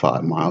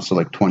 25 miles, so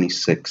like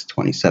 26,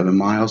 27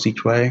 miles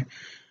each way.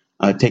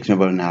 It takes me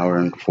about an hour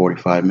and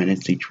 45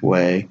 minutes each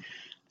way.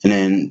 And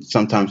then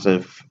sometimes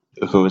if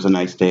it was a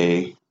nice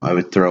day, I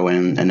would throw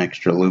in an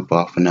extra loop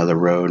off another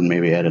road and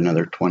maybe add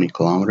another 20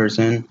 kilometers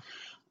in.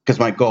 Because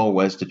my goal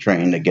was to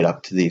train to get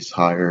up to these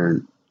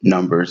higher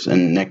numbers.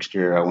 And next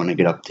year, I want to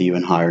get up to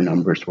even higher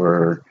numbers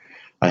where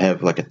I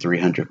have like a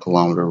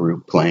 300-kilometer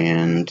route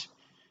planned.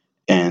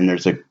 And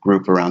there's a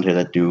group around here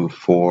that do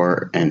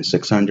 400 and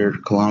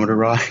 600-kilometer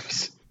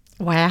rides.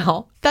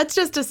 Wow. That's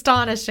just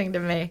astonishing to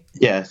me.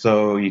 Yeah,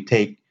 so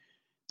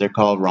they're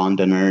called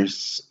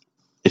randonneurs.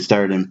 It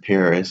started in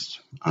Paris.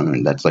 I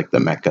mean, that's like the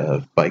mecca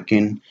of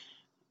biking.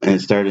 And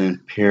it started in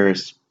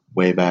Paris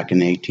way back in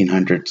the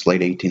 1800s,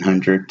 late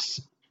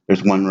 1800s.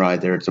 There's one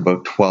ride there. It's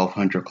about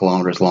 1,200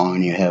 kilometers long,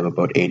 and you have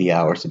about 80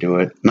 hours to do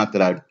it. Not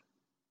that I'd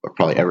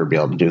probably ever be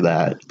able to do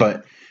that,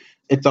 but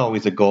it's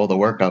always a goal to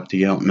work up to.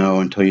 You don't know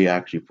until you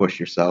actually push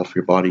yourself.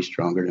 Your body's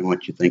stronger than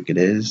what you think it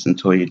is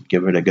until you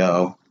give it a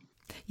go.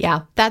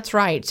 Yeah, that's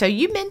right. So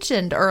you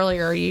mentioned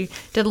earlier, you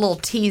did a little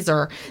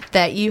teaser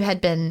that you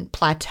had been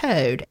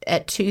plateaued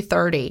at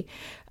 230.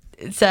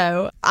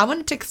 So I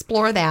wanted to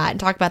explore that and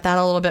talk about that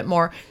a little bit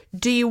more.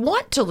 Do you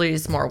want to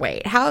lose more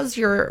weight? How's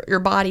your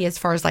body as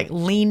far as like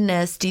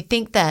leanness? Do you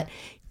think that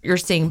you're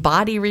seeing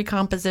body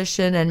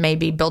recomposition and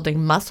maybe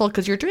building muscle?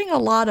 Because you're doing a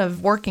lot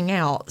of working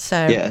out.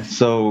 Yeah,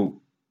 so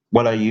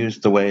what I use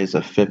to weigh is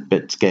a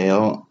Fitbit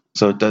scale.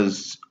 So it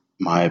does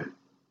my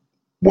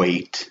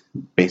weight,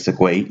 basic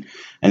weight,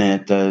 and then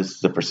it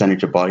does the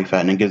percentage of body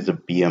fat, and it gives the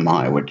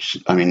BMI, which,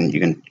 I mean, you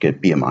can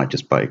get BMI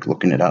just by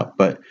looking it up.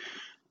 But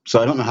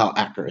so I don't know how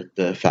accurate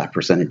the fat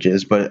percentage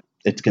is, but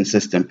it's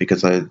consistent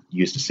because I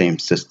use the same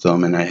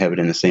system and I have it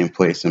in the same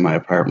place in my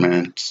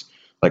apartment.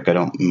 Like I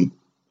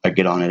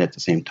get on it at the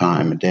same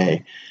time a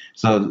day.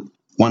 So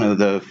one of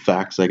the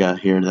facts I got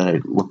here that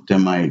I looked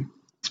in my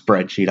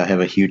spreadsheet, I have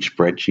a huge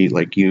spreadsheet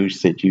like you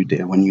said you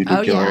did when you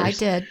did yours. Oh, yeah, I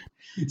did.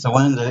 So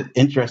one of the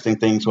interesting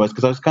things was,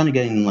 because I was kind of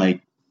getting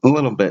like a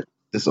little bit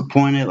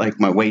disappointed, like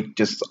my weight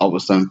just all of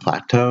a sudden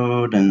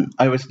plateaued, and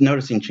I was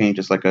noticing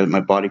changes, like my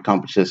body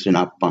composition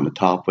up on the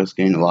top was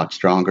getting a lot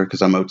stronger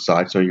because I'm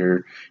outside, so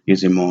you're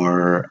using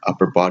more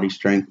upper body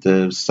strength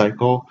to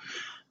cycle.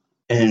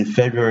 In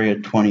February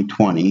of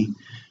 2020,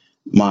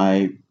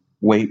 my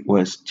weight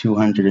was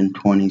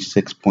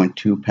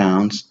 226.2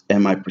 pounds,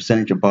 and my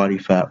percentage of body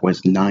fat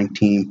was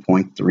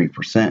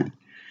 19.3%.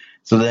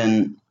 So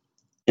then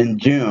in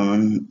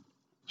June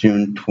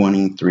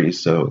 23,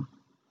 so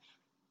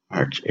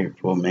March,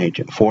 April, May,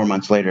 June, 4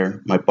 months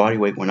later, my body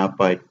weight went up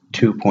by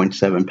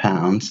 2.7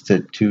 pounds to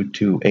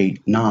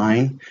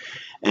 2289,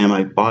 and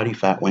my body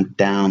fat went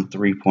down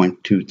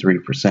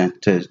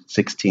 3.23% to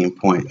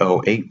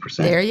 16.08%.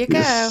 There you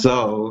go.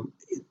 So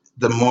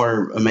the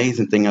more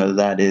amazing thing out of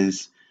that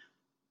is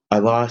I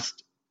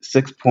lost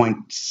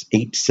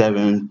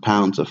 6.87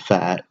 pounds of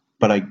fat,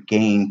 but I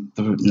gained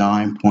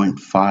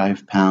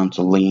 9.5 pounds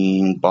of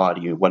lean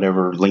body,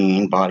 whatever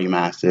lean body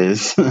mass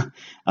is.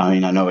 I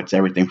mean, I know it's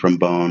everything from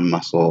bone,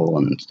 muscle,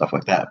 and stuff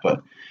like that,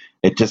 but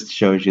it just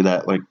shows you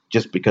that, like,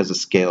 just because the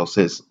scale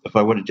says, if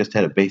I would have just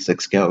had a basic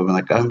scale, I would be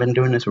like, I've been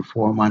doing this for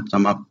 4 months,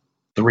 I'm up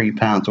 3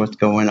 pounds, what's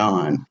going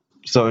on?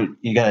 So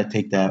you got to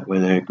take that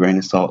with a grain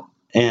of salt.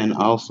 And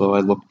also, I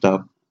looked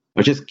up, I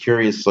was just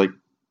curious, like,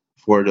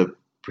 for the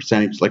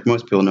percentage, like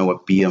most people know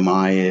what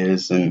BMI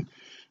is, and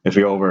if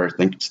you're over, I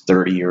think it's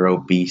 30, you're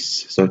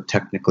obese. So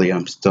technically,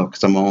 I'm still,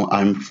 because I'm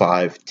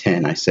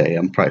 5'10", I say.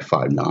 I'm probably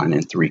 5'9"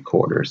 and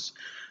 3/4.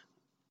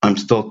 I'm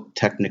still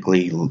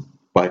technically,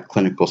 by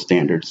clinical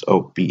standards,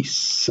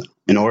 obese.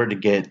 In order to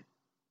get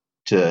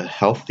to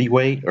healthy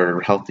weight or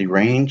healthy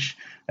range,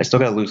 I still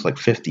got to lose like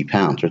 50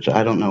 pounds, which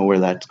I don't know where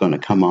that's going to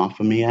come off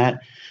of me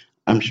at.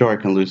 I'm sure I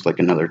can lose like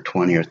another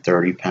 20 or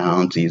 30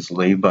 pounds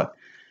easily, but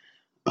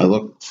I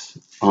looked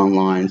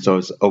online, so I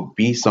was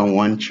obese on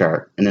one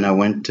chart, and then I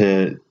went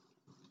to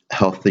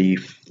healthy,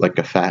 like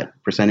a fat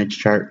percentage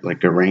chart,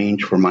 like a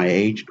range for my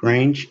age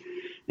range,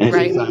 and it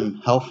says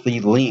I'm healthy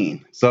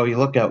lean. So you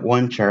look at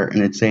one chart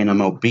and it's saying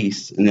I'm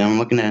obese, and then I'm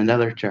looking at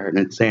another chart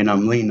and it's saying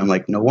I'm lean. I'm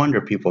like, no wonder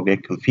people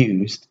get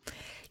confused.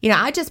 You know,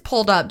 I just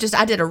pulled up,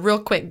 I did a real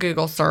quick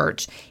Google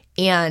search,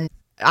 and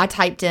I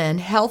typed in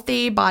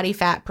healthy body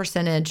fat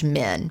percentage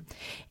men,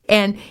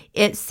 and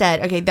it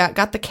said, okay, that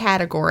got the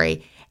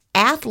category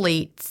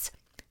athletes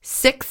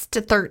 6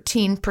 to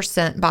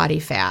 13% body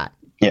fat.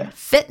 Yeah.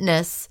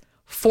 Fitness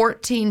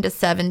 14 to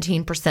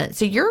 17%.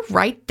 So you're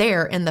right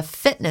there in the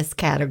fitness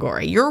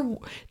category. You're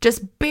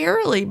just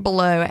barely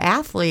below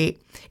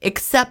athlete.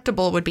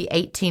 Acceptable would be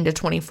 18 to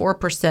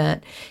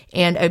 24%,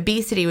 and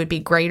obesity would be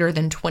greater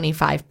than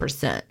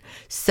 25%.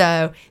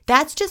 So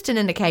that's just an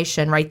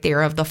indication right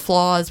there of the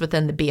flaws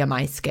within the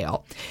BMI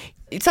scale.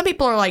 Some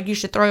people are like, you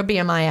should throw a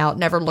BMI out,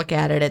 never look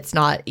at it. It's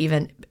not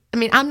even, I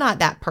mean, I'm not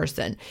that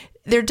person.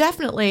 There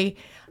definitely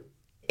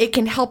it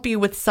can help you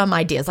with some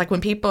ideas. Like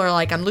when people are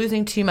like, I'm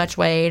losing too much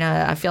weight,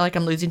 I feel like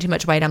I'm losing too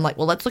much weight. I'm like,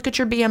 well, let's look at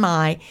your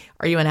BMI.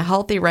 Are you in a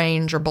healthy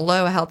range or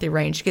below a healthy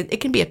range?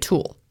 It can be a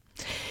tool.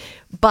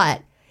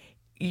 But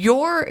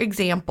your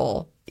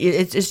example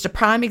is just a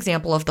prime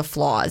example of the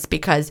flaws,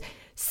 because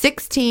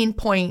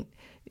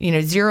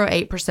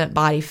 16.08%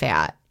 body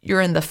fat,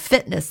 you're in the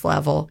fitness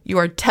level. You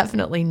are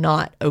definitely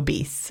not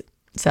obese.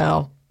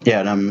 So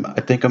Yeah, and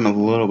I think I'm a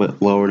little bit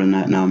lower than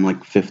that now. I'm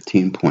like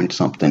 15 point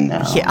something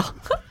now. yeah.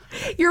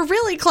 You're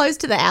really close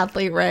to the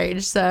athlete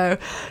range, so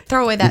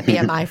throw away that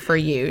BMI for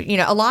you. You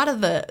know, a lot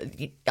of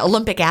the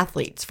Olympic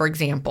athletes, for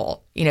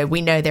example, you know,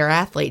 we know they're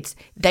athletes.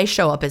 They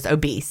show up as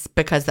obese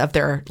because of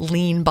their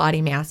lean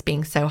body mass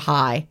being so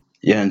high.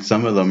 Yeah, and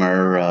some of them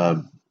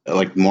are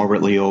like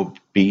morbidly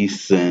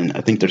obese, and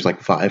I think there's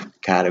like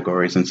 5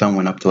 categories, and some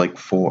went up to like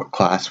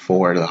class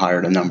 4. The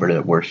higher the number,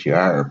 the worse you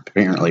are,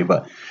 apparently.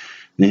 But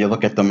then you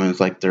look at them and it's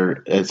like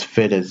they're as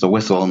fit as a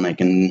whistle, and they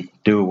can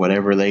do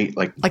whatever they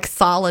like. Like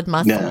solid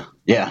muscle.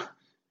 Yeah.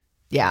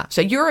 Yeah.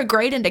 So you're a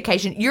great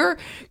indication. Your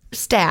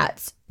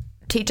stats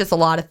teach us a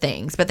lot of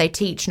things, but they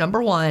teach,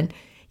 number one,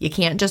 you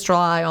can't just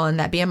rely on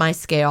that BMI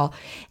scale.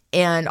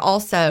 And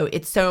also,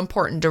 it's so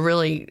important to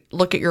really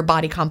look at your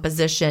body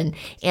composition.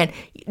 And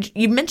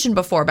you mentioned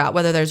before about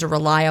whether there's a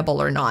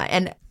reliable or not.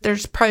 And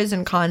there's pros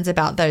and cons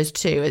about those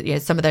too. You know,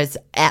 some of those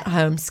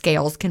at-home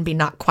scales can be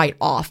not quite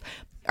off,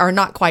 or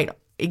not quite,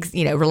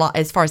 you know,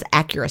 as far as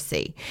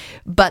accuracy.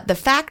 But the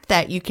fact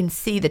that you can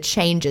see the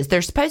changes,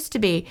 they're supposed to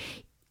be,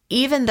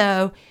 even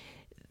though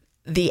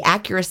the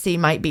accuracy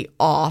might be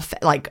off,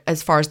 like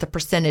as far as the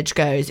percentage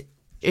goes,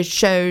 it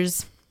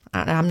shows,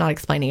 I'm not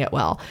explaining it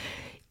well.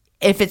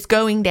 If it's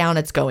going down,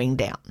 it's going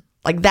down.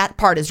 Like that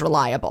part is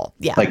reliable.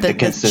 Yeah. Like the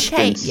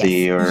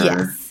consistency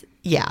yes.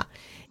 Yeah.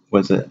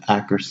 Was it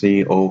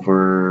accuracy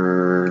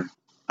over,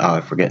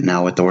 I forget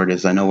now what the word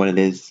is. I know what it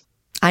is.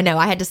 I know.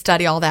 I had to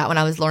study all that when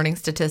I was learning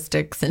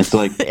statistics it's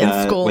like,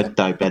 in school. With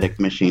diabetic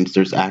machines,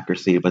 there's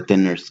accuracy, but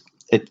then it's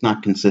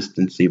not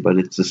consistency, but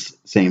it's the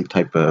same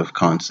type of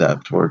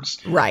concept where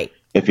it's, right.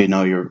 If you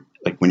know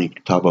like when you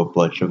talk about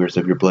blood sugars,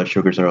 if your blood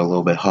sugars are a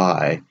little bit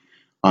high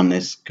on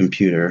this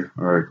computer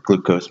or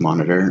glucose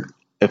monitor,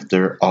 if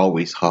they're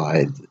always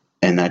high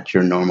and that's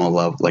your normal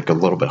level, like a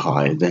little bit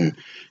high, then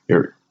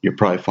you're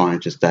probably fine.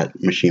 Just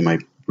that machine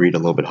might read a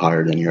little bit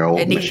higher than your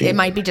old machine. It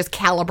might be just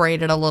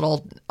calibrated a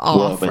little off, a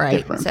little bit right?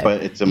 different, so,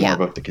 but it's more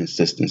about the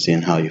consistency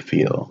and how you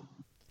feel.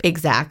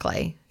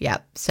 Exactly.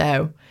 Yep.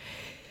 So,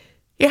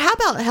 yeah. How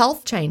about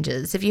health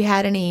changes? Have you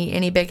had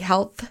any big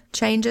health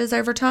changes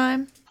over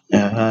time?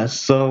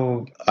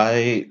 So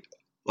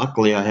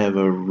luckily I have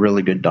a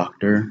really good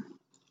doctor.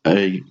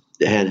 I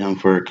had him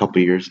for a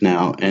couple of years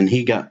now, and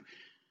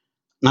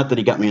not that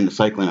he got me into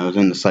cycling, I was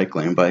into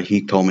cycling, but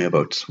he told me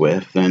about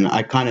Swift, and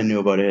I kind of knew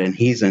about it, and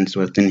he's in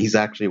Swift, and he's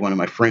actually one of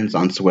my friends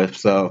on Swift,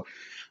 so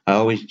I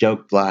always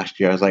joked last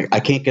year, I was like, I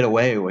can't get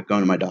away with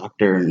going to my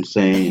doctor and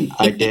saying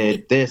I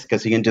did this,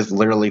 because he can just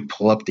literally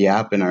pull up the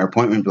app in our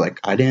appointment and be like,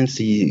 I didn't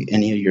see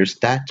any of your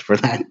stats for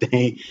that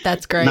day.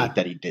 That's great. Not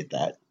that he did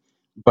that,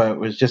 but it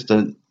was just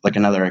like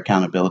another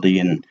accountability,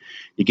 and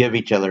you give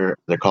each other,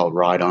 they're called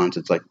ride-ons.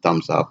 It's like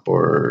thumbs up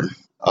or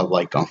a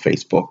like on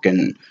Facebook,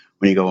 and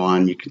when you go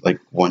on, you can, like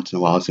once in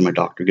a while, I see my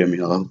doctor give me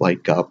a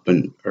like up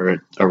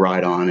or a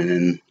ride on, and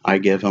then I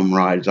give him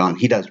rides on.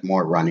 He does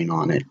more running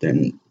on it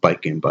than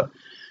biking, but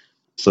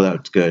so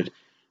that's good.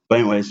 But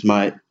anyways,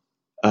 a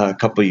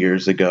couple of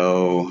years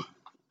ago,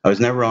 I was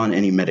never on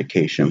any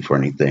medication for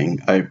anything.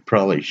 I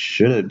probably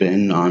should have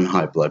been on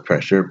high blood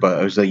pressure, but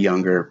I was a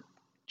younger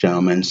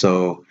gentleman,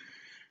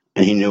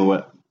 and he knew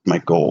what my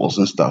goals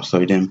and stuff, so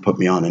he didn't put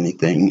me on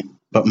anything.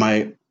 But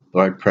my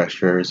blood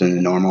pressure is in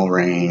the normal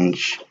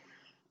range.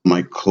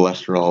 My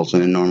cholesterol's in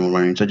the normal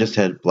range. I just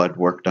had blood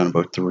work done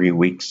about 3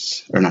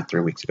 months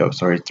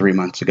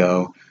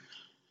ago.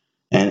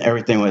 And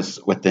everything was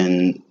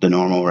within the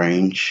normal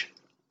range.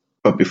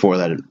 But before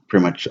that,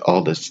 pretty much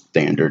all the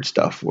standard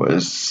stuff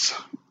was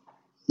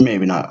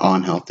maybe not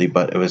unhealthy,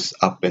 but it was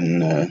up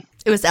in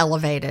it was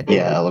elevated.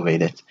 Yeah,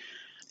 elevated.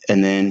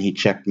 And then he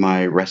checked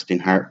my resting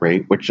heart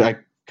rate, which I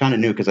kind of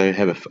knew because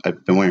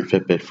I've been wearing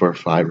Fitbit for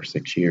 5 or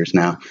 6 years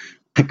now.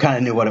 I kind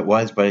of knew what it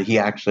was, but he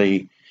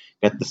actually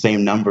got the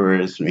same number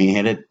as me. He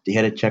had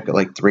to check it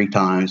like 3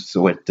 times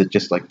with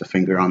just like the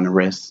finger on the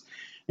wrist.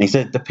 And he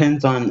said it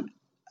depends on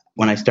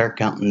when I start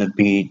counting the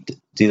beat.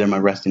 It's either my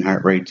resting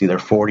heart rate's either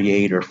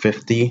 48 or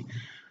 50.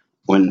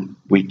 When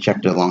we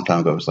checked it a long time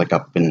ago, it was like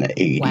up in the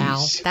 80s.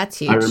 Wow, that's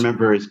huge. I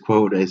remember his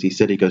quote as he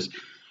said, he goes,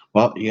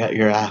 well, you got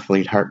your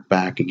athlete heart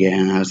back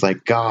again. I was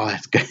like, God,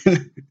 it's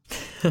good.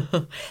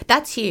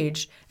 That's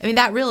huge. I mean,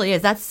 that really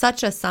is. That's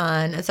such a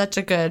sign, such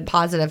a good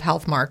positive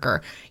health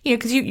marker. You know,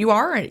 because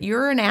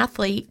you're an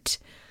athlete.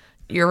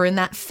 You're in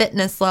that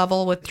fitness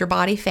level with your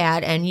body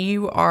fat, and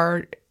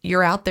you're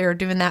out there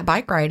doing that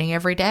bike riding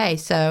every day.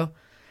 So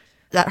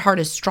that heart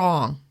is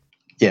strong.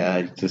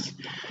 Yeah,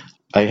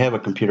 I have a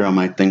computer on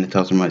my thing that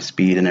tells me my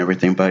speed and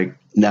everything, but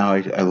now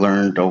I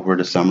learned over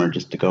the summer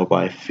just to go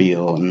by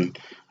feel, and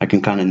I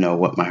can kind of know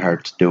what my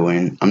heart's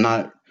doing. I'm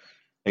not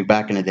Like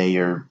back in the day,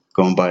 you're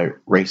going by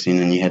racing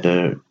and you had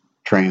to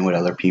train with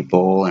other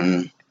people,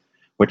 and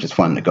which is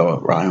fun to go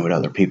out riding with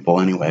other people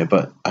anyway.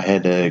 But I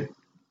had to,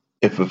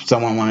 if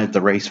someone wanted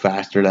to race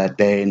faster that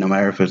day, no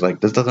matter if it was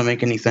like, this doesn't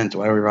make any sense,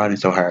 why are we riding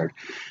so hard?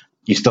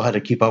 You still had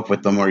to keep up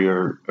with them or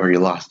you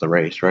lost the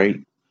race, right?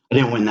 I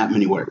didn't win that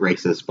many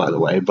races, by the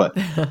way, but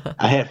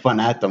I had fun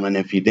at them. And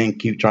if you didn't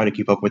try to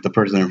keep up with the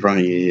person in front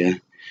of you,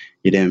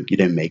 you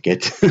didn't make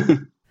it.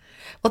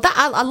 Well,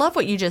 I love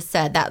what you just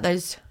said. That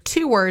there's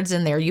two words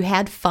in there. You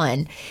had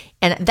fun,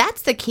 and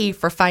that's the key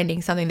for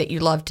finding something that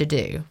you love to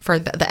do for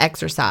the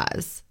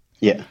exercise.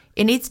 Yeah,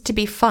 it needs to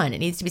be fun. It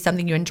needs to be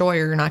something you enjoy,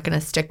 or you're not going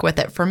to stick with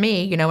it. For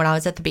me, when I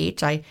was at the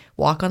beach, I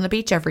walk on the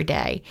beach every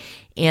day,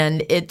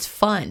 and it's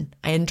fun.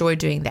 I enjoy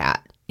doing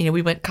that.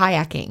 We went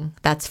kayaking.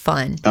 That's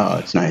fun. Oh,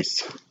 it's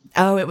nice.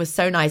 Oh, it was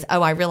so nice.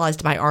 Oh, I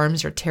realized my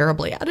arms are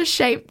terribly out of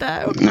shape,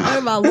 though.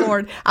 Oh, my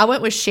Lord. I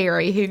went with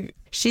Sherry,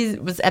 she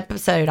was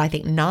episode, I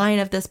think, 9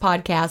 of this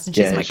podcast, and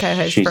she's my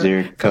co-host she's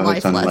your for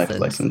co-host Life on Lessons. Life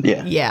Lessons.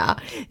 Yeah. Yeah.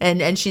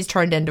 And she's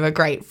turned into a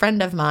great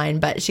friend of mine,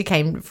 but she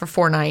came for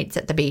 4 nights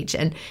at the beach,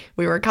 and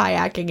we were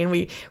kayaking, and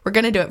we were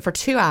going to do it for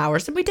 2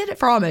 hours, and we did it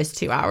for almost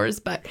 2 hours,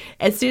 but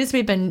as soon as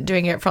we'd been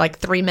doing it for like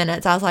 3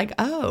 minutes, I was like,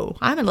 oh,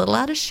 I'm a little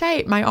out of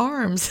shape, my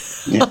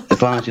arms. Yeah,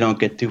 as long as you don't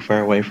get too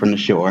far away from the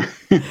shore.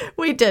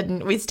 We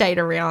didn't. We stayed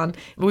around.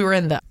 We were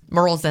in the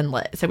Murrells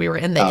Inlet, so we were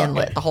in the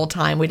inlet the whole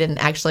time. We didn't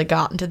actually go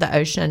out into the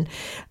ocean,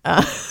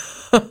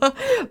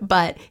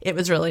 but it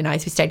was really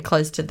nice. We stayed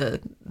close to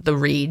the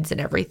reeds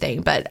and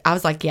everything. But I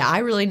was like, yeah, I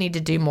really need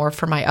to do more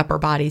for my upper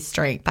body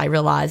strength. I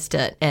realized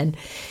it, and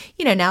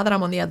now that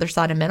I'm on the other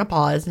side of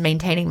menopause,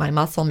 maintaining my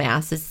muscle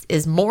mass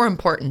is more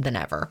important than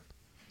ever.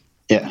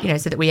 Yeah.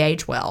 So that we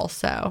age well.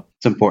 So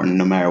it's important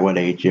no matter what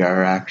age you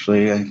are,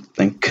 actually, I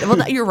think.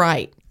 Well, you're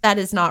right. That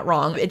is not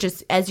wrong. It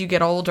just, as you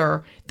get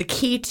older, the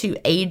key to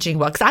aging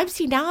well, because I've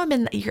seen now I'm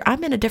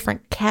in a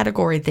different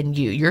category than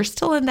you. You're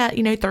still in that,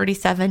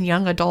 37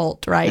 young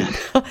adult, right?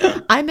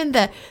 I'm in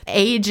the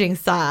aging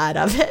side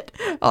of it,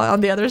 on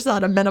the other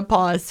side of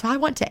menopause. So I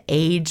want to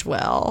age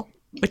well,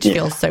 which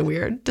feels so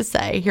weird to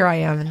say. Here I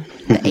am in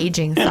the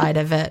aging side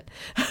of it.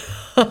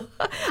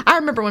 I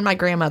remember when my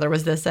grandmother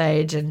was this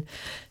age, and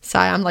so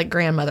I'm like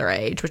grandmother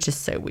age, which is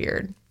so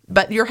weird.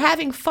 But you're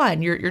having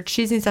fun. You're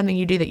choosing something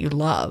you do that you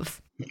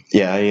love.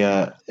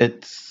 Yeah,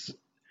 it's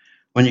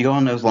when you go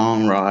on those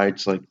long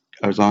rides, like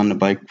I was on the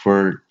bike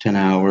for 10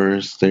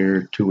 hours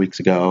there 2 weeks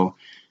ago.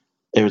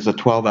 It was a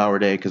 12-hour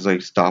day because I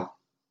stopped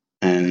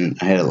and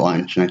I had a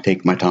lunch and I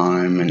take my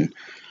time, and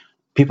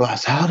people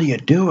ask, how do you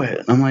do it?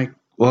 And I'm like,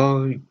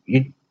 well,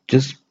 you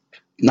just,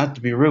 not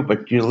to be rude,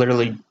 but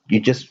you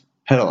just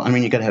pedal. I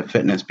mean, you got to have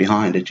fitness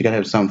behind it. You got to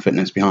have some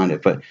fitness behind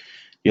it, but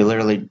you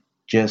literally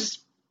just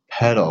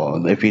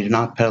pedal. If you're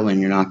not pedaling,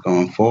 you're not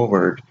going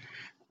forward.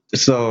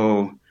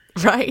 So,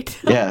 right.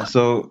 Yeah.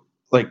 So,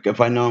 like,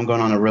 if I know I'm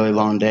going on a really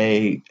long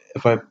day,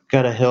 if I've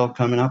got a hill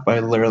coming up, I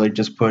literally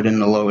just put in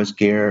the lowest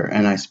gear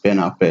and I spin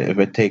up it. If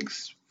it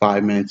takes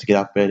 5 minutes to get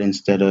up it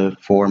instead of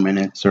 4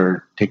 minutes,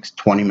 or takes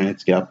 20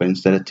 minutes to get up it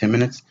instead of 10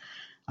 minutes,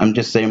 I'm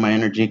just saving my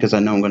energy because I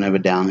know I'm going to have a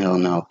downhill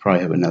and I'll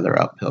probably have another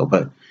uphill.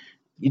 But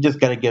you just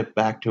got to get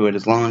back to it.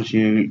 As long as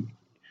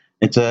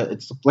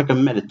it's like a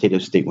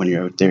meditative state when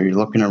you're out there. You're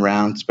looking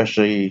around,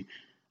 especially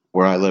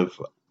where I live.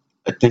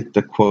 I think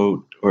the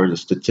quote or the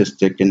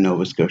statistic in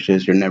Nova Scotia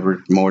is you're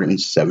never more than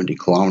 70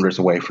 kilometers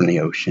away from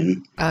the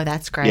ocean. Oh,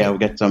 that's great. Yeah, we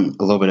got a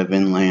little bit of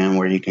inland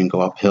where you can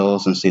go up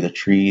hills and see the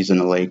trees and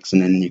the lakes,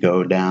 and then you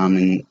go down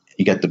and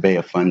you got the Bay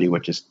of Fundy,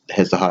 which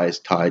has the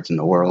highest tides in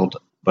the world.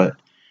 But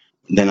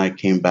then I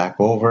came back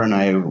over and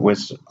I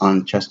was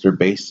on Chester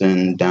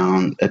Basin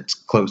down. It's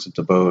close. It's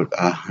about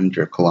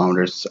 100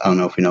 kilometers. I don't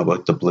know if you know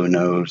about the Blue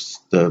Nose,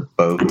 the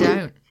boat. I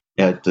don't.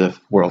 Yeah, the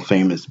world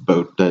famous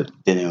boat that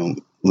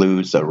didn't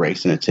lose a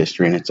race in its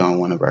history, and it's on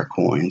one of our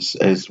coins,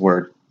 is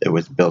where it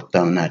was built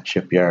down in that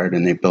shipyard,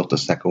 and they built a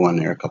second one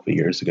there a couple of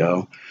years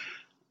ago.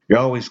 You're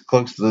always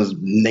close to this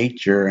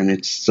nature, and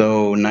it's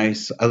so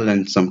nice. Other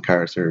than some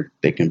cars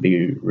they can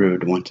be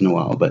rude once in a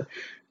while, but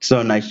it's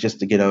so nice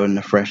just to get out in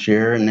the fresh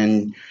air, and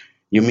then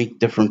you meet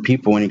different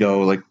people when you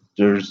go. Like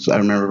I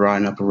remember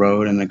riding up a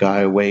road, and the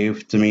guy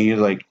waved to me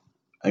like,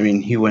 I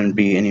mean, he wouldn't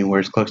be anywhere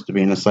as close to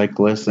being a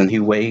cyclist, and he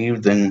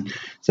waved and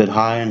said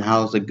hi and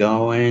how's it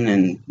going,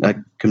 and that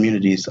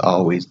community is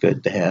always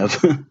good to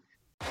have.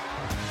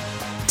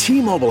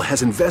 T-Mobile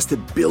has invested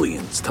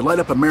billions to light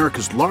up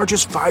America's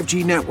largest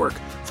 5G network,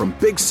 from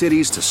big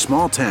cities to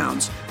small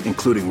towns,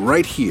 including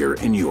right here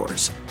in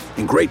yours.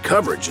 And great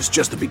coverage is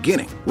just the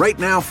beginning. Right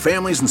now,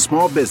 families and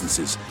small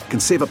businesses can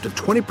save up to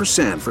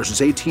 20%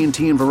 versus AT&T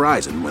and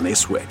Verizon when they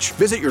switch.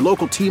 Visit your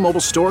local T-Mobile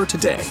store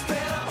today.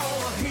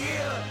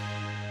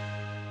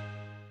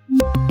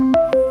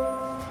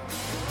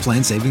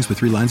 Plan savings with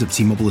 3 lines of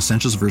T-Mobile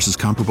Essentials versus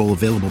comparable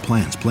available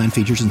plans. Plan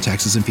features and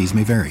taxes and fees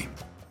may vary.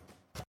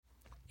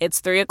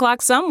 It's 3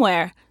 o'clock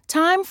somewhere.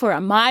 Time for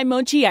a My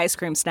Mochi ice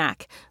cream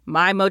snack.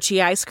 My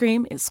Mochi ice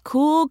cream is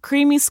cool,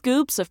 creamy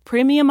scoops of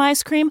premium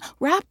ice cream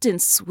wrapped in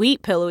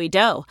sweet, pillowy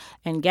dough.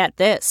 And get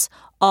this,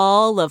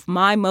 All of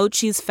My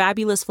Mochi's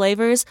fabulous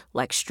flavors,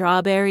 like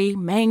strawberry,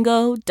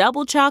 mango,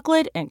 double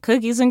chocolate, and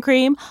cookies and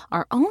cream,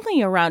 are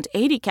only around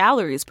 80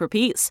 calories per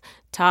piece.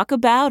 Talk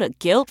about a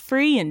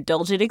guilt-free,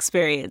 indulgent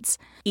experience.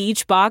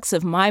 Each box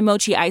of My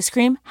Mochi ice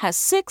cream has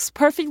 6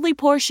 perfectly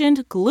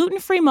portioned,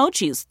 gluten-free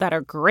mochis that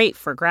are great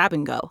for grab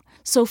and go.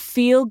 So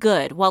feel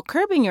good while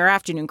curbing your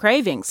afternoon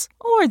cravings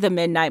or the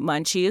midnight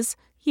munchies.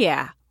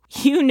 Yeah,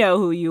 you know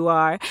who you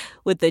are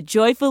with the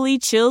joyfully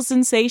chill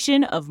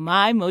sensation of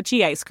My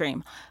Mochi ice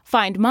cream.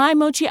 Find My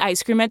Mochi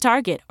ice cream at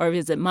Target or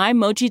visit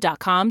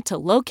MyMochi.com to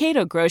locate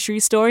a grocery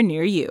store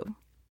near you.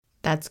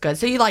 That's good.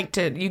 So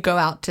you go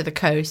out to the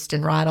coast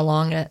and ride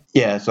along it?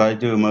 Yeah, so I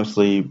do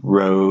mostly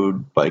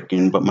road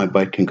biking, but my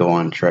bike can go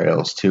on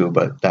trails too.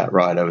 But that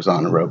ride I was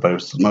on the road, but it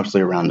was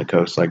mostly around the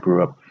coast. I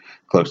grew up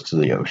close to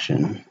the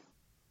ocean.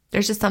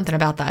 There's just something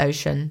about the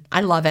ocean.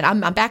 I love it. I'm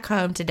back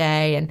home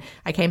today, and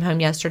I came home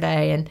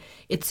yesterday, and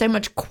it's so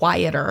much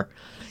quieter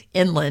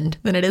inland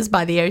than it is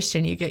by the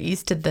ocean. You get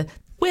used to the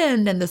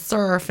wind and the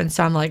surf, and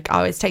so I'm like, it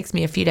always takes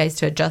me a few days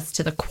to adjust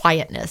to the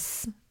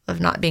quietness of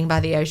not being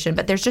by the ocean.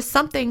 But there's just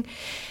something,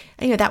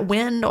 that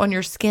wind on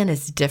your skin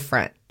is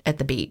different at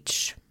the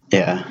beach.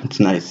 Yeah,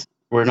 it's nice.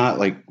 We're not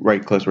like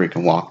right close where you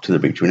can walk to the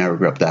beach. We never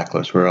grew up that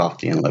close. We're off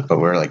the inlet, but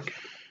we're like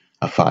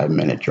a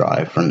 5-minute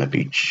drive from the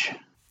beach.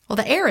 Well,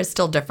 the air is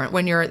still different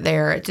when you're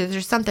there.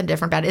 There's something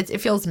different about it.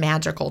 It feels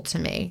magical to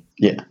me.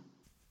 Yeah.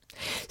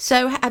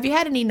 So have you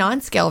had any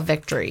non-scale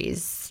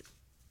victories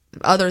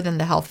other than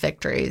the health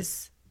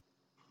victories?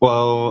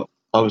 Well,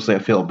 obviously I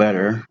feel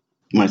better.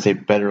 When I say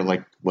better,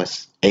 like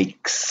less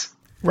aches.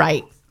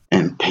 Right.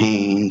 And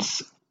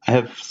pains. I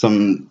have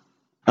some,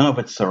 I don't know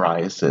if it's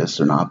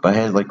psoriasis or not, but I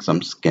had like some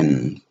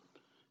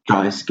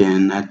dry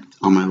skin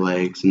on my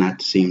legs, and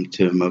that seemed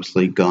to have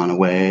mostly gone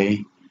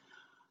away.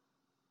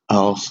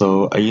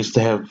 Also, I used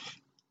to have,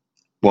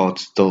 well,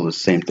 it's still the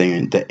same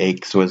thing. The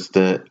aches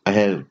I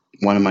had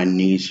one of my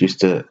knees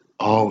used to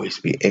always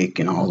be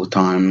aching all the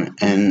time.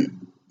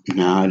 And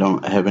now I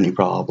don't have any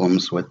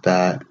problems with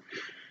that.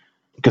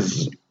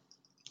 Because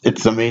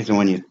it's amazing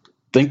when you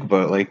think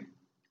about it. Like,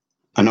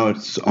 I know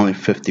it's only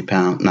 50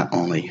 pounds, not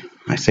only,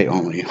 I say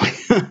only.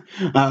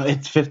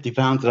 It's 50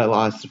 pounds that I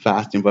lost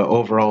fasting. But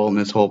overall, in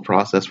this whole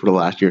process for the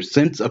last year,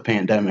 since a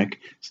pandemic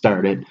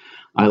started,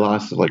 I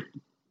lost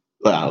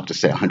I'll just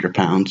say 100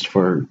 pounds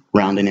for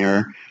rounding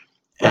error.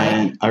 Right.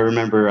 And I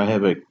remember I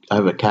have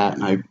a cat,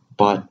 and I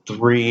bought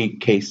 3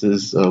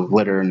 cases of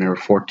litter, and they were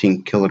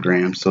 14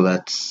 kilograms. So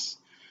that's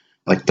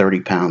like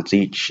 30 pounds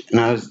each. And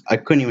I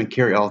couldn't even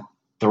carry all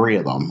 3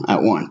 of them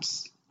at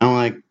once. I'm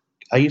like,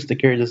 I used to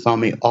carry this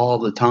on me all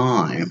the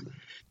time.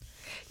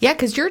 Yeah,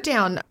 because you're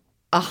down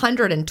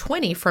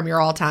 120 from your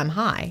all-time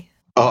high.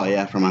 Oh,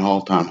 yeah, from my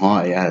all-time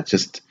high. Yeah, it's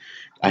just,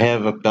 I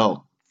have a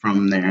belt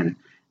from there, and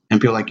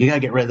people are like, you got to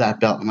get rid of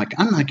that belt. I'm like,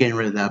 I'm not getting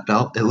rid of that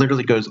belt. It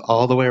literally goes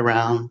all the way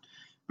around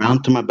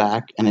to my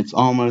back, and it's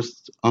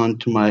almost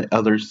onto my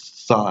other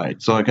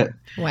side. So I got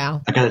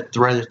to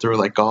thread it through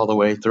like all the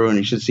way through, and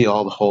you should see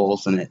all the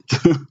holes in it.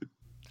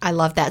 I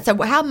love that. So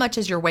how much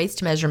has your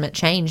waist measurement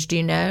changed? Do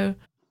you know?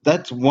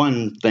 That's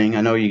one thing.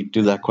 I know you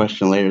do that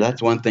question later.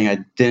 That's one thing I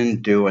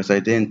didn't do, is I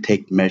didn't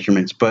take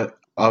measurements. But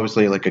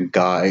obviously, like a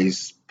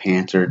guy's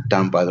pants are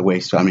down by the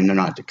waist. So, I mean, they're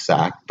not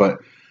exact, but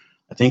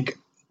I think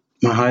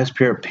my highest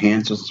pair of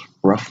pants was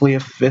roughly a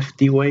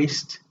 50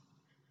 waist.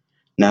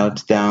 Now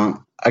it's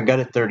down. I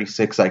got a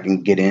 36 I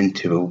can get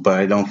into, but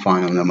I don't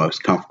find them the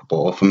most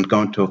comfortable. If I'm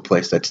going to a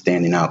place that's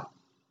standing up,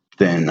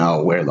 then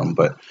I'll wear them.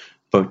 But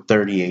about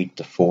 38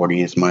 to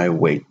 40 is my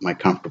weight, my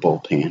comfortable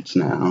pants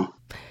now.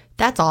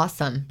 That's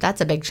awesome. That's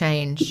a big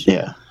change.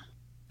 Yeah.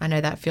 I know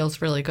that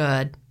feels really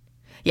good.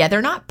 Yeah,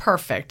 they're not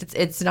perfect.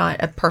 It's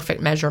not a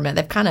perfect measurement.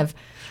 They've kind of,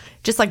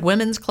 just like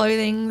women's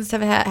clothing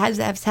has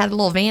had a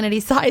little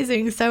vanity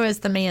sizing, so has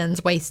the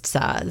man's waist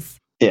size.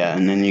 Yeah,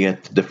 and then you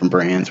get the different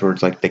brands where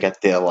it's like they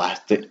got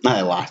the not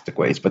elastic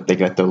waist, but they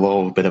got the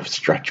little bit of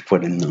stretch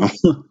put in them.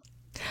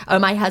 Oh,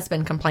 my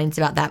husband complains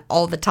about that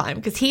all the time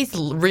because he's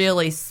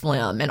really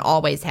slim and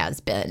always has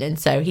been. And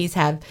so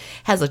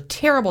has a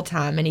terrible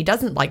time, and he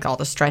doesn't like all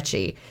the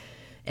stretchy.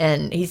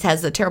 And he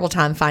has a terrible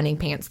time finding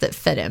pants that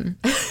fit him.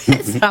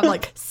 So I'm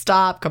like,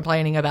 stop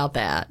complaining about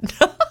that.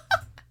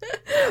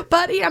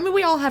 But, yeah, I mean,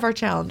 we all have our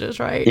challenges,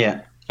 right?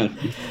 Yeah.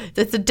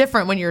 It's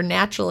different when you're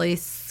naturally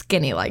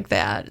skinny like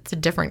that. It's a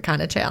different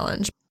kind of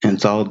challenge. And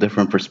it's all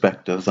different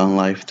perspectives on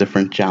life,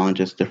 different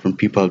challenges, different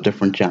people have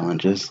different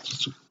challenges.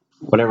 Just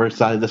whatever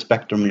side of the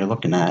spectrum you're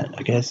looking at,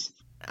 I guess.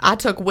 I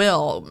took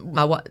Will,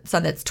 my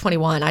son that's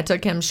 21, I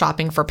took him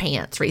shopping for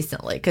pants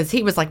recently because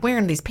he was like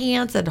wearing these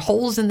pants and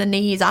holes in the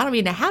knees. I don't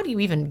even know, how do you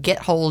even get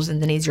holes in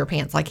the knees of your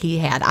pants like he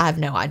had? I have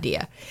no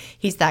idea.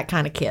 He's that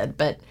kind of kid,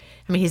 but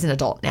I mean, he's an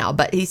adult now,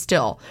 but he's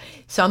still.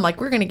 So I'm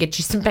like, we're going to get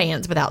you some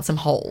pants without some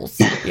holes.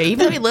 Yeah,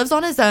 even though he lives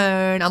on his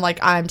own, I'm like,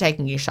 I'm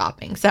taking you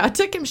shopping. So I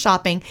took him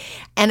shopping,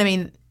 and I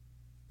mean,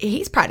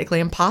 he's practically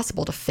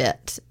impossible to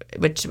fit,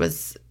 which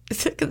was,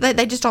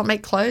 they just don't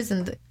make clothes.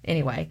 And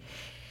anyway,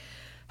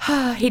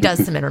 He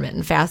does some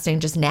intermittent fasting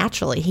just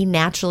naturally. He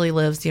naturally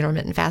lives the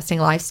intermittent fasting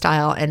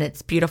lifestyle, and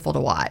it's beautiful to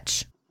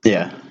watch.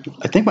 Yeah.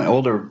 I think my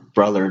older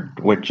brother,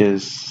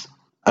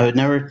 I would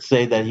never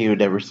say that he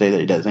would ever say that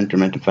he does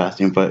intermittent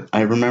fasting, but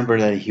I remember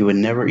that he would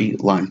never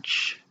eat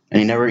lunch and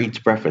he never eats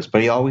breakfast,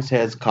 but he always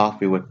has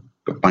coffee with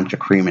a bunch of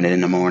cream in it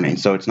in the morning.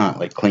 So it's not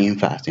like clean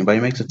fasting, but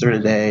he makes it through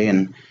the day.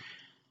 And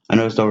I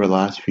noticed over the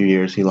last few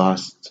years he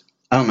lost,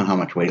 I don't know how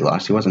much weight he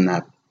lost. He wasn't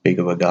that big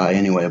of a guy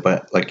anyway,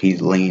 but like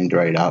he's leaned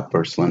right up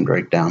or slimmed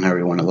right down, however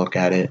you want to look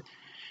at it.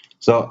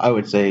 So I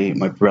would say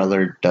my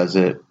brother does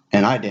it,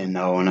 and I didn't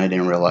know, and I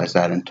didn't realize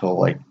that until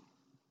like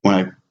when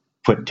I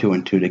put 2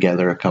 and 2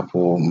 together a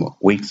couple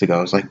weeks ago.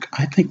 I was like,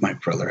 I think my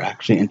brother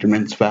actually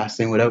intermittent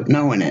fasting without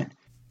knowing it.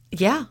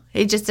 Yeah,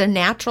 he's just a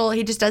natural.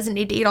 He just doesn't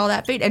need to eat all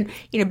that food. And,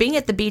 being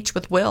at the beach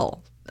with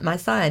Will, my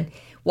son,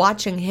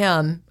 watching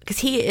him, because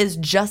he is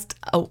just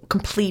a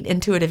complete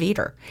intuitive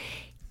eater.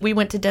 We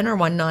went to dinner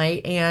one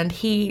night and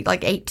he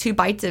ate 2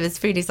 bites of his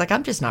food. He's like,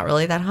 I'm just not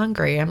really that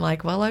hungry. I'm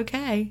like, well,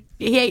 okay.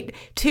 He ate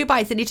 2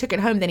 bites and he took it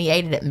home. Then he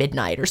ate it at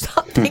midnight or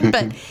something.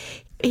 But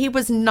he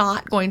was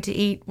not going to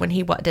eat when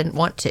he didn't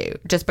want to,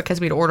 just because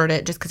we'd ordered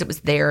it, just because it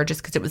was there,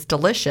 just because it was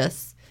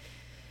delicious.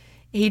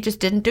 He just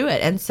didn't do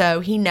it. And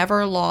so he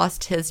never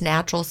lost his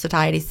natural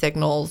satiety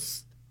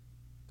signals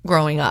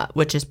growing up,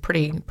 which is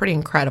pretty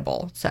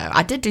incredible. So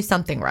I did do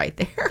something right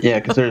there.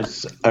 Yeah,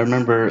 because I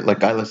remember,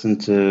 I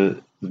listened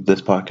to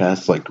this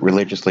podcast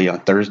religiously on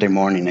Thursday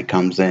morning. It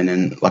comes in,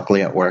 and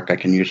luckily at work I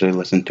can usually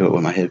listen to it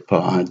with my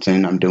headphones,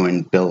 and I'm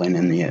doing billing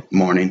in the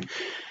morning.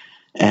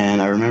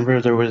 And I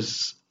remember there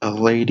was a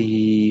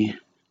lady,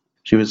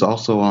 she was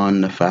also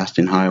on the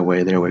Fasting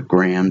Highway there with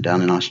Graham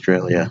down in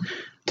Australia,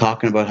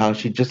 talking about how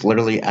she just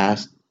literally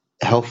asked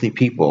healthy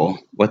people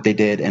what they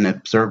did and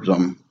observed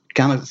them.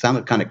 It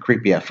sounded kind of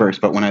creepy at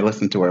first, but when I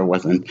listened to her, it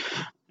wasn't.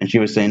 And she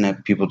was saying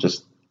that people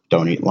just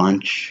don't eat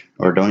lunch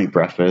or don't eat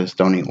breakfast,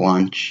 don't eat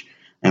lunch.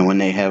 And when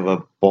they have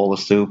a bowl of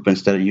soup,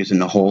 instead of using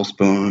the whole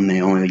spoon,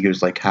 they only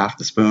use half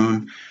the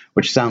spoon,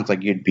 which sounds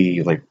like you'd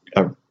be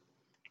a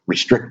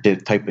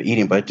restrictive type of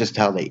eating, but just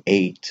how they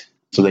ate.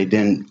 So they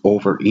didn't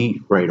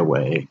overeat right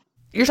away.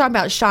 You're talking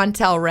about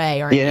Chantel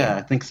Ray, aren't you? Yeah,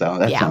 I think so.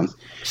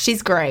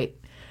 She's great.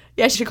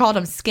 Yeah, she called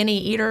them skinny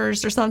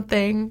eaters or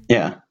something.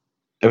 Yeah.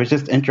 It was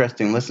just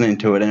interesting listening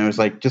to it. And it was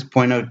just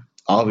point out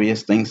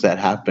obvious things that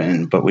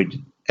happen, but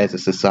we, as a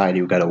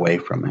society, we got away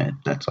from it.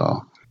 That's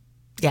all.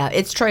 Yeah,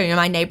 it's true.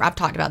 My neighbor, I've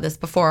talked about this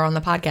before on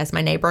the podcast,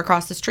 my neighbor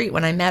across the street,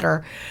 when I met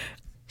her,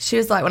 she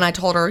was like, when I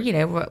told her,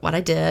 what I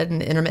did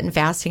and intermittent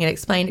fasting and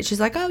explained it, she's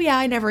like, oh yeah,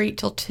 I never eat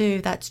till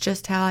 2. That's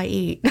just how I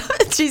eat.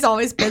 She's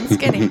always been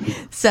skinny.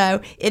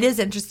 So it is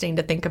interesting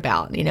to think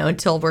about,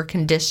 until we're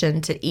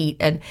conditioned to eat.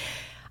 And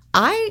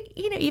I,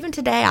 even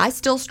today, I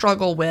still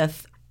struggle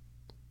with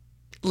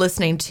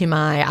listening to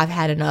I've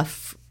had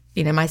enough,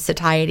 my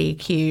satiety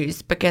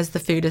cues, because the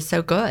food is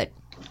so good.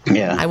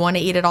 Yeah. I want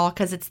to eat it all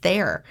because it's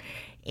there.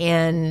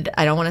 And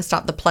I don't want to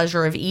stop the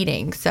pleasure of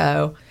eating.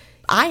 So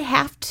I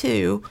have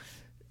to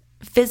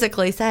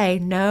physically say,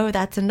 no,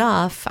 that's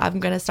enough. I'm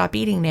going to stop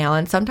eating now.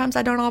 And sometimes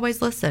I don't always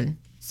listen.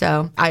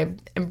 So I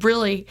am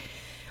really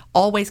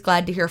always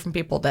glad to hear from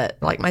people that,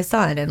 like my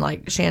son and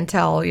like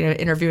Chantel,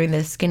 interviewing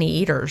the skinny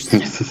eaters.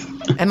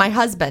 And my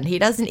husband, he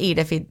doesn't eat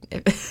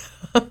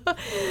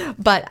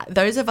but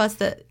those of us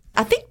that,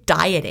 I think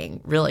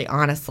dieting, really,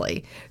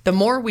 honestly, the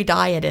more we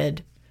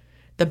dieted,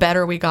 the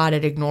better we got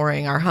at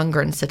ignoring our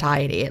hunger and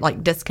satiety.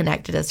 It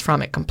disconnected us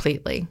from it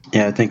completely.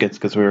 Yeah, I think it's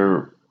because we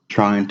were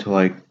trying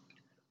to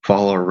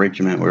follow a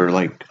regimen. We were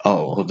like,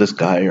 oh, this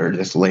guy or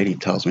this lady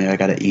tells me I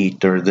got to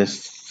eat, or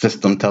this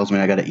system tells me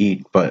I got to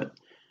eat, but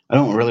I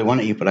don't really want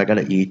to eat, but I got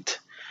to eat.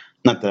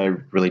 Not that I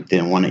really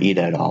didn't want to eat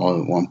at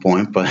all at one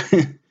point, but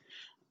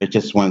it's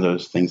just one of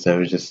those things that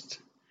was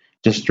just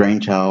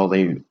strange how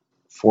they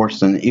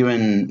force. And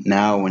even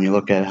now when you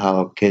look at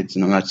how kids,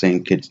 and I'm not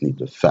saying kids need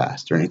to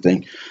fast or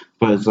anything,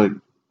 but it's like,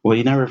 well,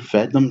 you never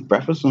fed them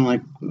breakfast? I'm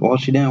like, well,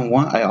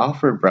 I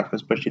offered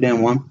breakfast, but she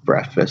didn't want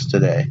breakfast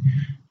today.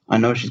 I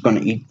know she's going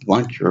to eat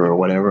lunch or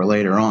whatever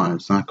later on.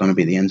 It's not going to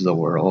be the end of the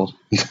world.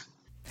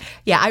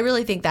 Yeah, I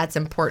really think that's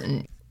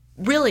important.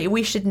 Really,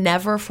 we should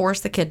never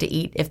force the kid to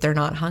eat if they're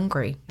not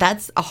hungry.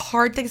 That's a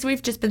hard thing, because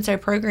we've just been so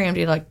programmed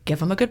to give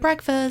them a good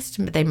breakfast.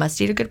 They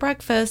must eat a good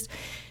breakfast.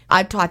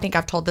 I think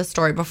I've told this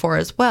story before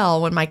as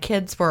well. When my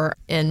kids were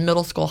in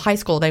middle school, high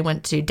school, they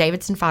went to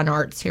Davidson Fine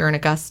Arts here in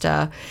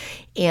Augusta,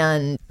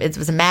 and it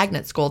was a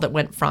magnet school that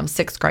went from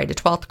 6th grade to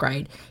 12th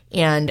grade.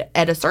 And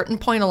at a certain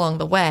point along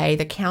the way,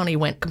 the county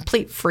went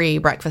complete free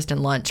breakfast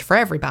and lunch for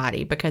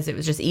everybody, because it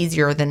was just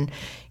easier than,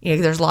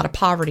 there's a lot of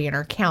poverty in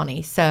our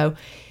county. So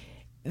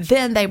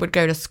then they would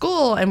go to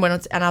school, and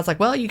I was like,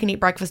 well, you can eat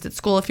breakfast at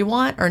school if you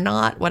want or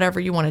not, whatever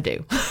you want to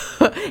do.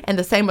 And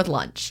the same with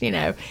lunch, eat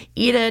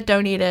it,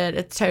 don't eat it.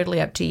 It's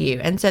totally up to you.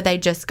 And so they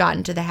just got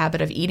into the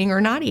habit of eating or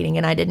not eating,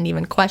 and I didn't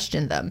even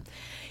question them.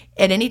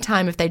 At any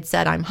time, if they'd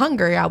said, I'm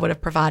hungry, I would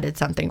have provided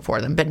something for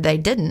them, but they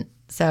didn't.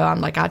 So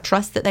I'm like, I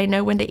trust that they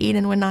know when to eat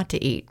and when not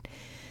to eat.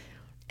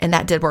 And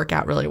that did work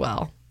out really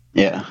well.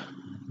 Yeah.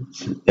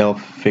 they'll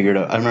figure it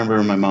out. I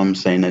remember my mom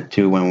saying that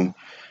too when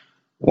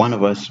one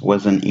of us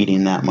wasn't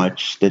eating that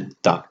much. The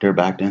doctor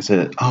back then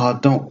said, "Oh,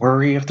 don't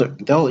worry. If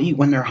they'll eat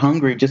when they're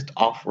hungry, just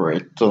offer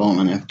it to them.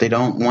 And if they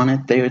don't want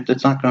it,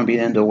 it's not going to be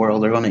the end of the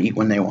world. They're going to eat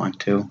when they want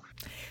to."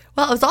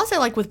 Well, it was also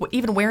like with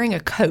even wearing a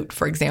coat,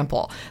 for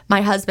example.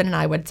 My husband and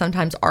I would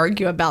sometimes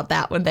argue about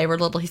that when they were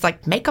little. He's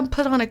like, make them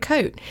put on a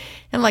coat.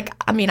 And like,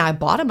 I mean, I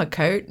bought him a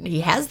coat.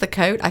 He has the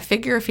coat. I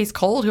figure if he's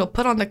cold, he'll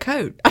put on the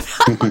coat. That's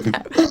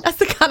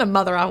the kind of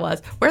mother I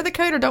was. Wear the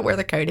coat or don't wear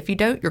the coat. If you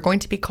don't, you're going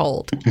to be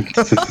cold.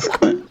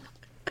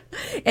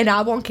 And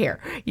I won't care.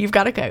 You've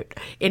got a coat.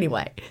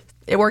 Anyway,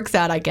 it works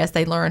out. I guess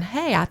they learn,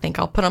 hey, I think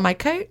I'll put on my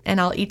coat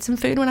and I'll eat some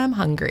food when I'm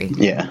hungry.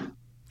 Yeah.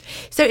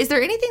 So is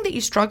there anything that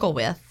you struggle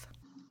with?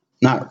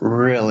 Not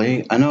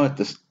really. I know at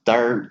the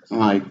start,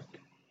 like,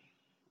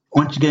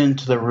 once you get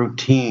into the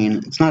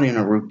routine, it's not even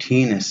a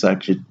routine as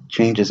such. It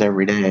changes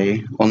every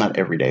day. Well, not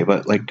every day,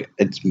 but, like,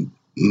 it's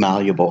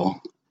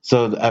malleable.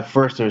 So at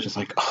first, it was just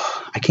like,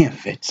 oh, I can't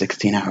fit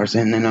 16 hours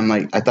in. And I'm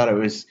like, I thought it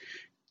was,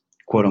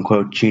 quote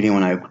unquote, cheating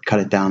when I would cut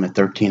it down to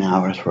 13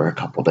 hours for a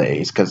couple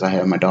days because I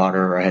had my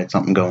daughter or I had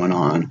something going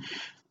on.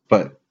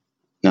 But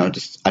no,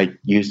 I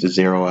used the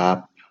Zero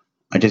app.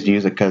 I just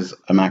use it because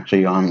I'm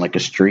actually on like a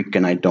streak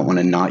and I don't want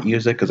to not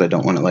use it because I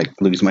don't want to like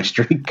lose my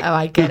streak. Oh,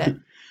 I get it.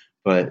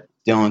 But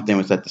the only thing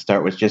was at the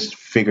start was just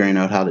figuring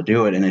out how to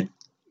do it. And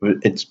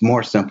it's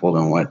more simple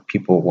than what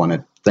people want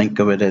to think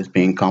of it as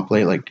being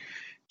complicated. Like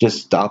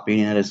just stop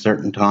eating at a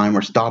certain time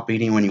or stop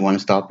eating when you want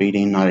to stop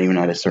eating, not even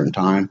at a certain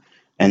time.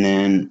 And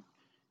then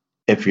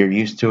if you're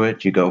used to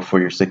it, you go for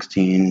your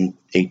 16,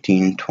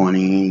 18,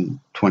 20,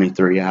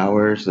 23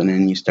 hours and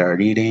then you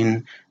start eating.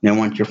 And then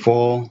once you're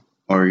full,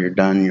 or you're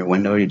done your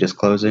window, you just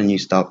close it and you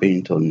stop eating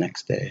until the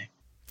next day.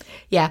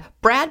 Yeah.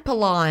 Brad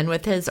Pilon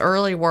with his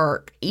early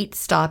work, Eat,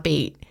 Stop,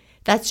 Eat.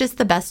 That's just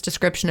the best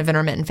description of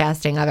intermittent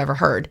fasting I've ever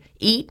heard.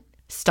 Eat,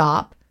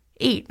 stop,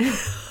 eat.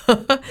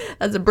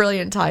 That's a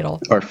brilliant title.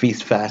 Or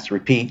Feast, Fast,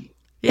 Repeat.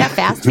 Yeah,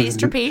 fast,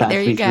 feast, repeat. Fast, there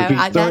you feast,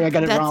 go. Sorry, I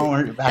got it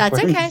wrong. That's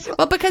okay.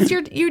 Well, because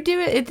you do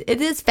it. It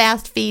is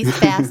fast,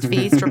 feast,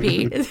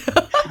 repeat.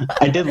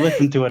 I did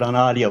listen to it on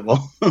Audible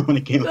when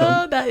it came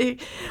out.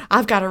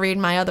 I've got to read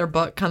my other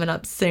book coming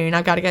up soon.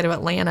 I've got to go to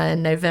Atlanta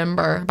in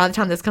November. By the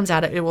time this comes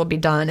out, it will be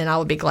done, and I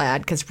will be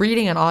glad because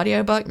reading an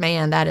audiobook,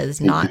 man, that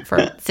is not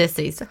for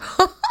sissies.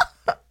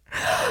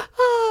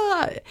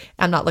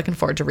 I'm not looking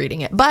forward to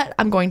reading it, but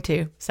I'm going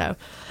to. So.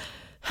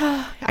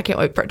 I can't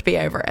wait for it to be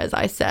over, as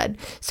I said.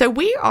 So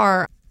we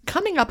are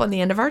coming up on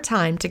the end of our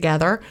time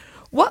together.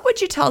 What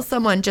would you tell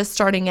someone just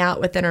starting out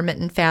with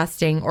intermittent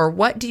fasting, or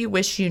what do you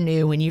wish you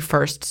knew when you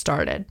first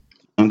started?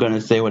 I'm going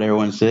to say what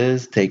everyone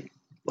says. Take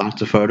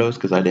lots of photos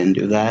because I didn't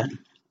do that.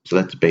 So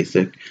that's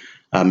basic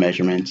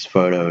measurements,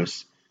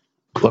 photos.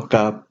 Look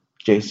up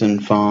Jason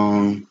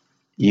Fong,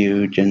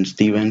 you, Jen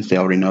Stevens. They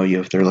already know you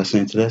if they're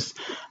listening to this.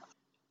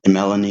 And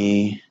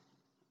Melanie.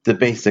 The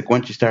basic,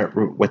 once you start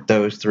with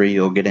those three,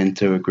 you'll get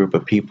into a group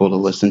of people to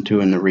listen to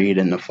and to read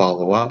and to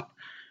follow up.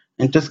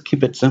 And just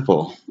keep it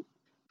simple.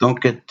 Don't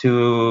get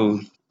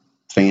too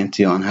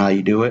fancy on how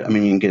you do it. I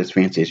mean, you can get as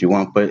fancy as you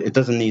want, but it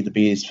doesn't need to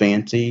be as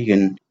fancy. You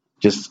can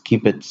just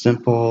keep it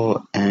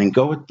simple and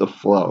go with the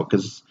flow.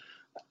 Because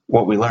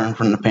what we learned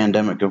from the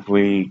pandemic, if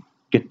we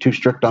get too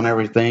strict on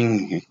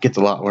everything, it gets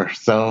a lot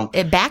worse. So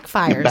it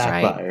backfires,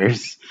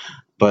 right?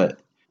 But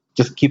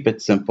just keep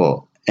it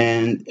simple.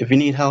 And if you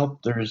need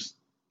help, there's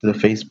the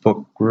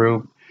Facebook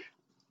group,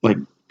 like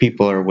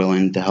people are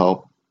willing to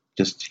help.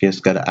 You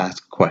just got to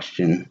ask a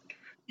question.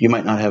 You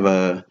might not have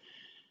a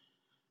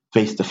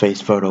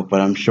face-to-face photo, but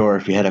I'm sure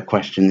if you had a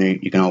question,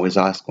 you can always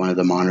ask one of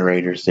the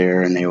moderators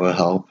there and they will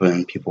help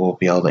and people will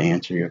be able to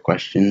answer your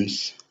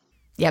questions.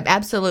 Yep,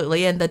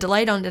 absolutely. And the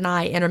Delay Don't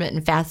Deny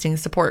intermittent fasting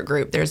support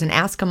group, there's an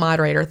Ask a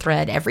Moderator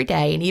thread every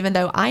day. And even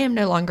though I am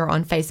no longer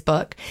on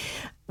Facebook,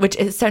 which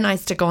is so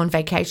nice to go on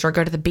vacation or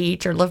go to the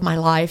beach or live my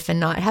life and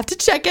not have to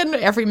check in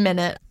every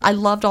minute. I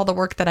loved all the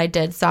work that I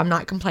did, so I'm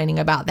not complaining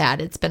about that.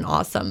 It's been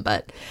awesome,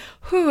 but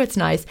it's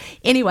nice.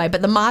 Anyway,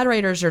 but the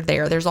moderators are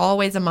there. There's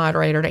always a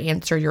moderator to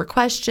answer your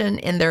question,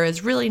 and there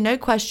is really no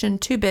question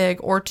too big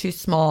or too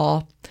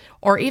small,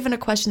 or even a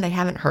question they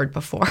haven't heard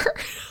before.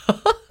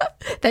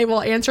 They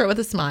will answer it with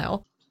a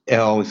smile.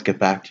 I'll always get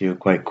back to you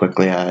quite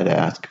quickly. I had to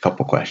ask a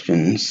couple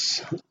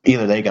questions.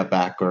 Either they got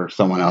back or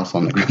someone else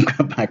on the group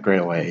got back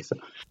right away. So.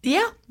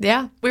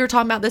 Yeah. We were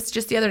talking about this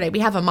just the other day. We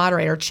have a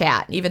moderator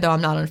chat. Even though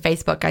I'm not on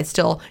Facebook, I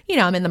still,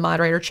 I'm in the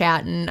moderator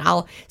chat. And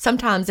I'll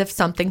sometimes, if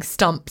something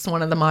stumps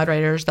one of the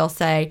moderators, they'll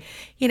say,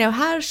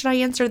 how should I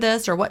answer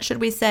this? Or what should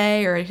we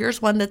say? Or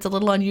here's one that's a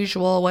little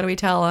unusual. What do we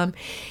tell them?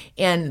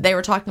 And they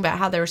were talking about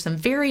how there were some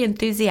very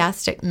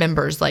enthusiastic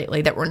members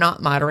lately that were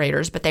not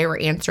moderators, but they were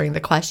answering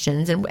the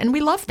questions. And we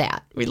love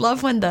that. We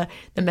love when the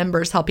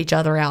members help each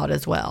other out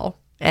as well.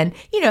 And,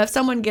 if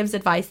someone gives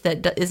advice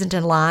that isn't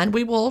in line,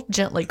 we will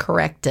gently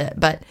correct it.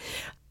 But,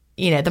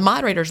 the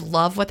moderators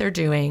love what they're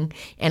doing,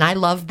 and I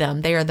love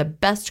them. They are the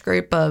best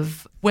group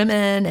of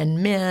women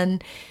and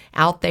men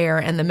out there,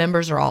 and the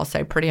members are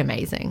also pretty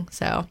amazing.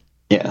 So,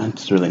 yeah,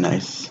 it's really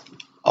nice.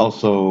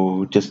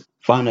 Also, just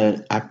find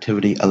an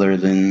activity other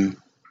than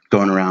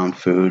going around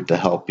food to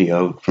help you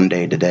out from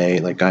day to day.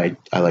 Like I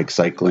like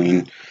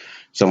cycling.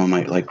 Someone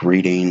might like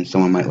reading.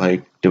 Someone might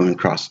like doing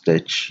cross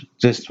stitch.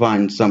 Just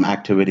find some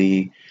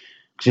activity.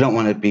 'Cause you don't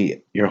want to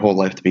be your whole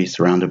life to be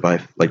surrounded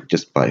by like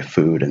just by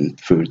food and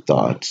food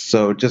thoughts.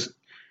 So just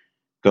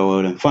go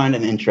out and find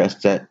an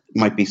interest that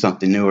might be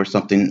something new or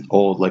something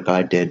old, like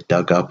I did,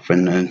 dug up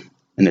in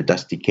a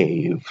dusty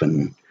cave,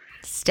 and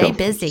Stay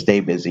busy. Stay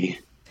busy.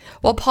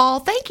 Well, Paul,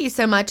 thank you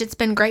so much. It's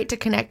been great to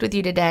connect with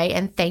you today,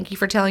 and thank you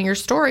for telling your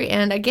story.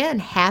 And again,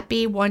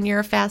 happy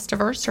 1-year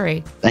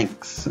Fastiversary.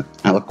 Thanks.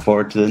 I look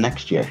forward to the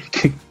next year.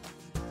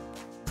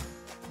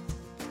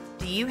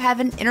 Do you have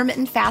an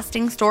intermittent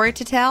fasting story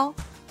to tell?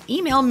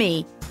 Email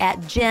me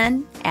at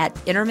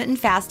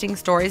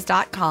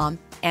jen@intermittentfastingstories.com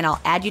and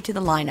I'll add you to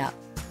the lineup.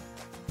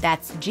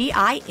 That's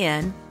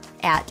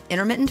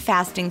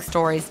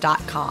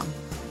GIN@intermittentfastingstories.com.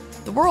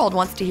 The world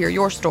wants to hear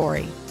your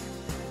story.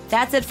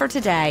 That's it for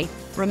today.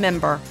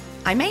 Remember,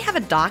 I may have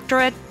a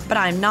doctorate, but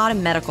I'm not a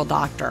medical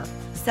doctor.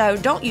 So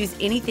don't use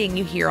anything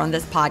you hear on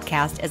this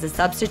podcast as a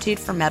substitute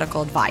for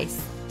medical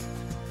advice.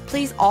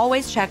 Please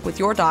always check with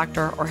your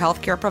doctor or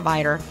healthcare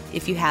provider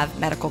if you have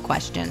medical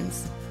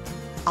questions.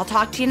 I'll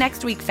talk to you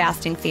next week,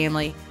 Fasting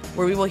Family,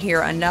 where we will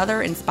hear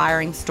another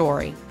inspiring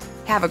story.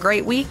 Have a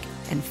great week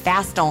and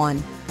fast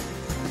on.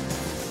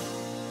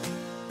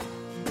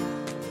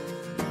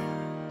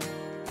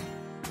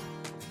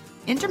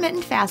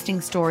 Intermittent Fasting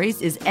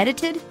Stories is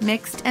edited,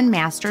 mixed, and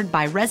mastered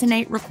by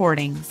Resonate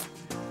Recordings.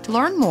 To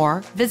learn more,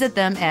 visit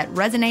them at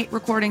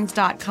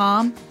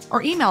resonaterecordings.com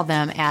or email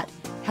them at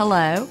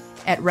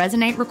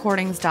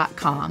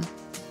hello@resonaterecordings.com.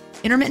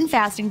 Intermittent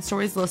Fasting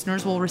Stories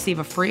listeners will receive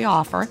a free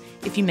offer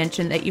if you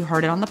mention that you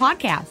heard it on the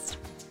podcast.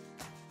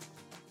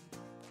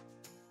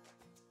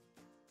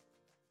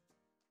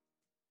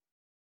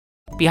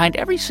 Behind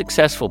every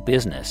successful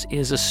business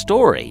is a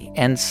story,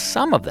 and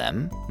some of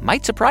them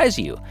might surprise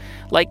you.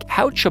 Like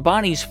how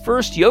Chobani's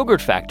first yogurt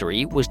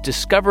factory was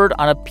discovered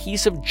on a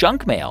piece of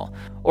junk mail,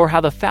 or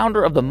how the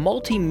founder of the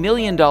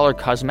multi-million-dollar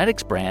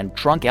cosmetics brand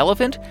Drunk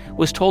Elephant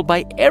was told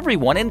by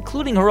everyone,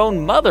 including her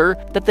own mother,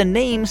 that the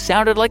name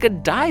sounded like a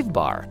dive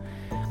bar.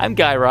 I'm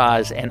Guy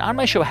Raz, and on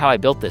my show How I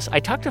Built This,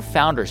 I talk to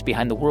founders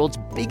behind the world's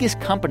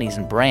biggest companies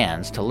and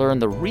brands to learn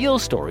the real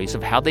stories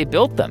of how they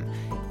built them.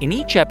 In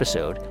each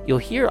episode, you'll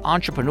hear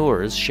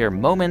entrepreneurs share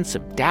moments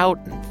of doubt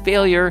and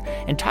failure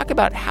and talk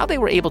about how they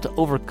were able to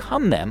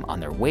overcome them on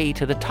their way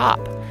to the top.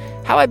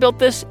 How I Built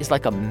This is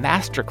like a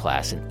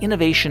masterclass in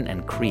innovation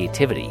and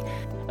creativity,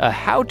 a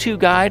how-to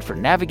guide for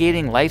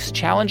navigating life's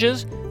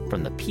challenges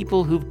from the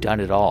people who've done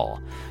it all.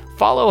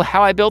 Follow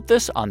How I Built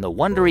This on the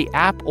Wondery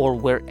app or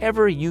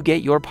wherever you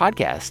get your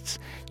podcasts.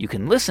 You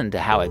can listen to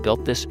How I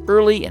Built This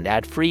early and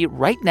ad-free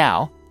right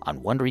now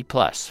on Wondery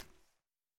Plus.